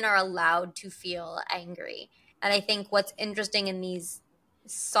 Women are allowed to feel angry. And I think what's interesting in these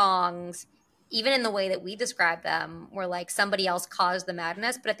songs, even in the way that we describe them, where like somebody else caused the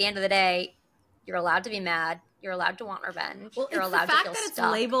madness, but at the end of the day, you're allowed to be mad. You're allowed to want revenge. Well, you're allowed to feel stuck. It's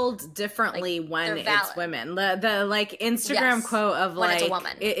labeled differently like, when it's women. The like Instagram quote of when like, it's a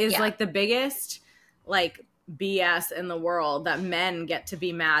woman. It is like the biggest like BS in the world, that men get to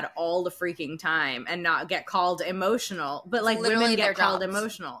be mad all the freaking time and not get called emotional, but like women get called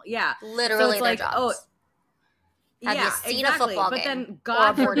emotional. Yeah, literally, so it's like, jobs. Have you seen a football game? But then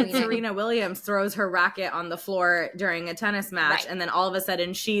God forbid Serena Williams throws her racket on the floor during a tennis match, and then all of a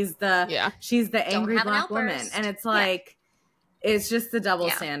sudden she's the angry black woman, and it's like it's just the double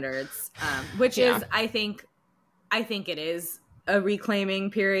standards, which is I think it is a reclaiming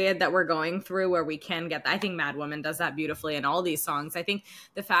period that we're going through, where we can get I think Mad Woman does that beautifully in all these songs. I think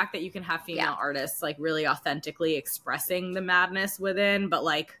the fact that you can have female artists like really authentically expressing the madness within, but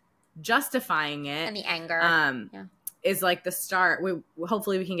like justifying it and the anger is like the start.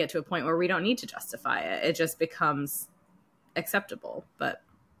 Hopefully we can get to a point where we don't need to justify it. It just becomes acceptable. But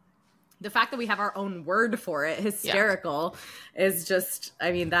the fact that we have our own word for it, hysterical, is just,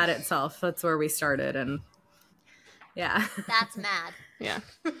 I mean, that itself, that's where we started. And that's mad. Yeah.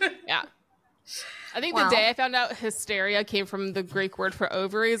 I think Well. the day I found out hysteria came from the Greek word for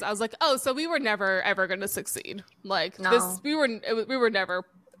ovaries, I was like, oh, so we were never ever going to succeed. Like No. this, we were never.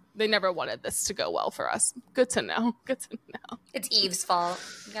 They never wanted this to go well for us. Good to know. Good to know. It's Eve's fault.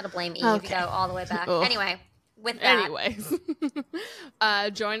 You got to blame Eve. Okay. You go all the way back. Ugh. Anyway, with that. Anyways,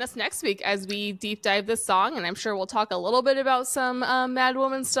 join us next week as we deep dive this song, and I'm sure we'll talk a little bit about some Mad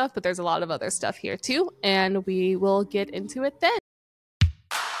Woman stuff, but there's a lot of other stuff here too, and we will get into it then.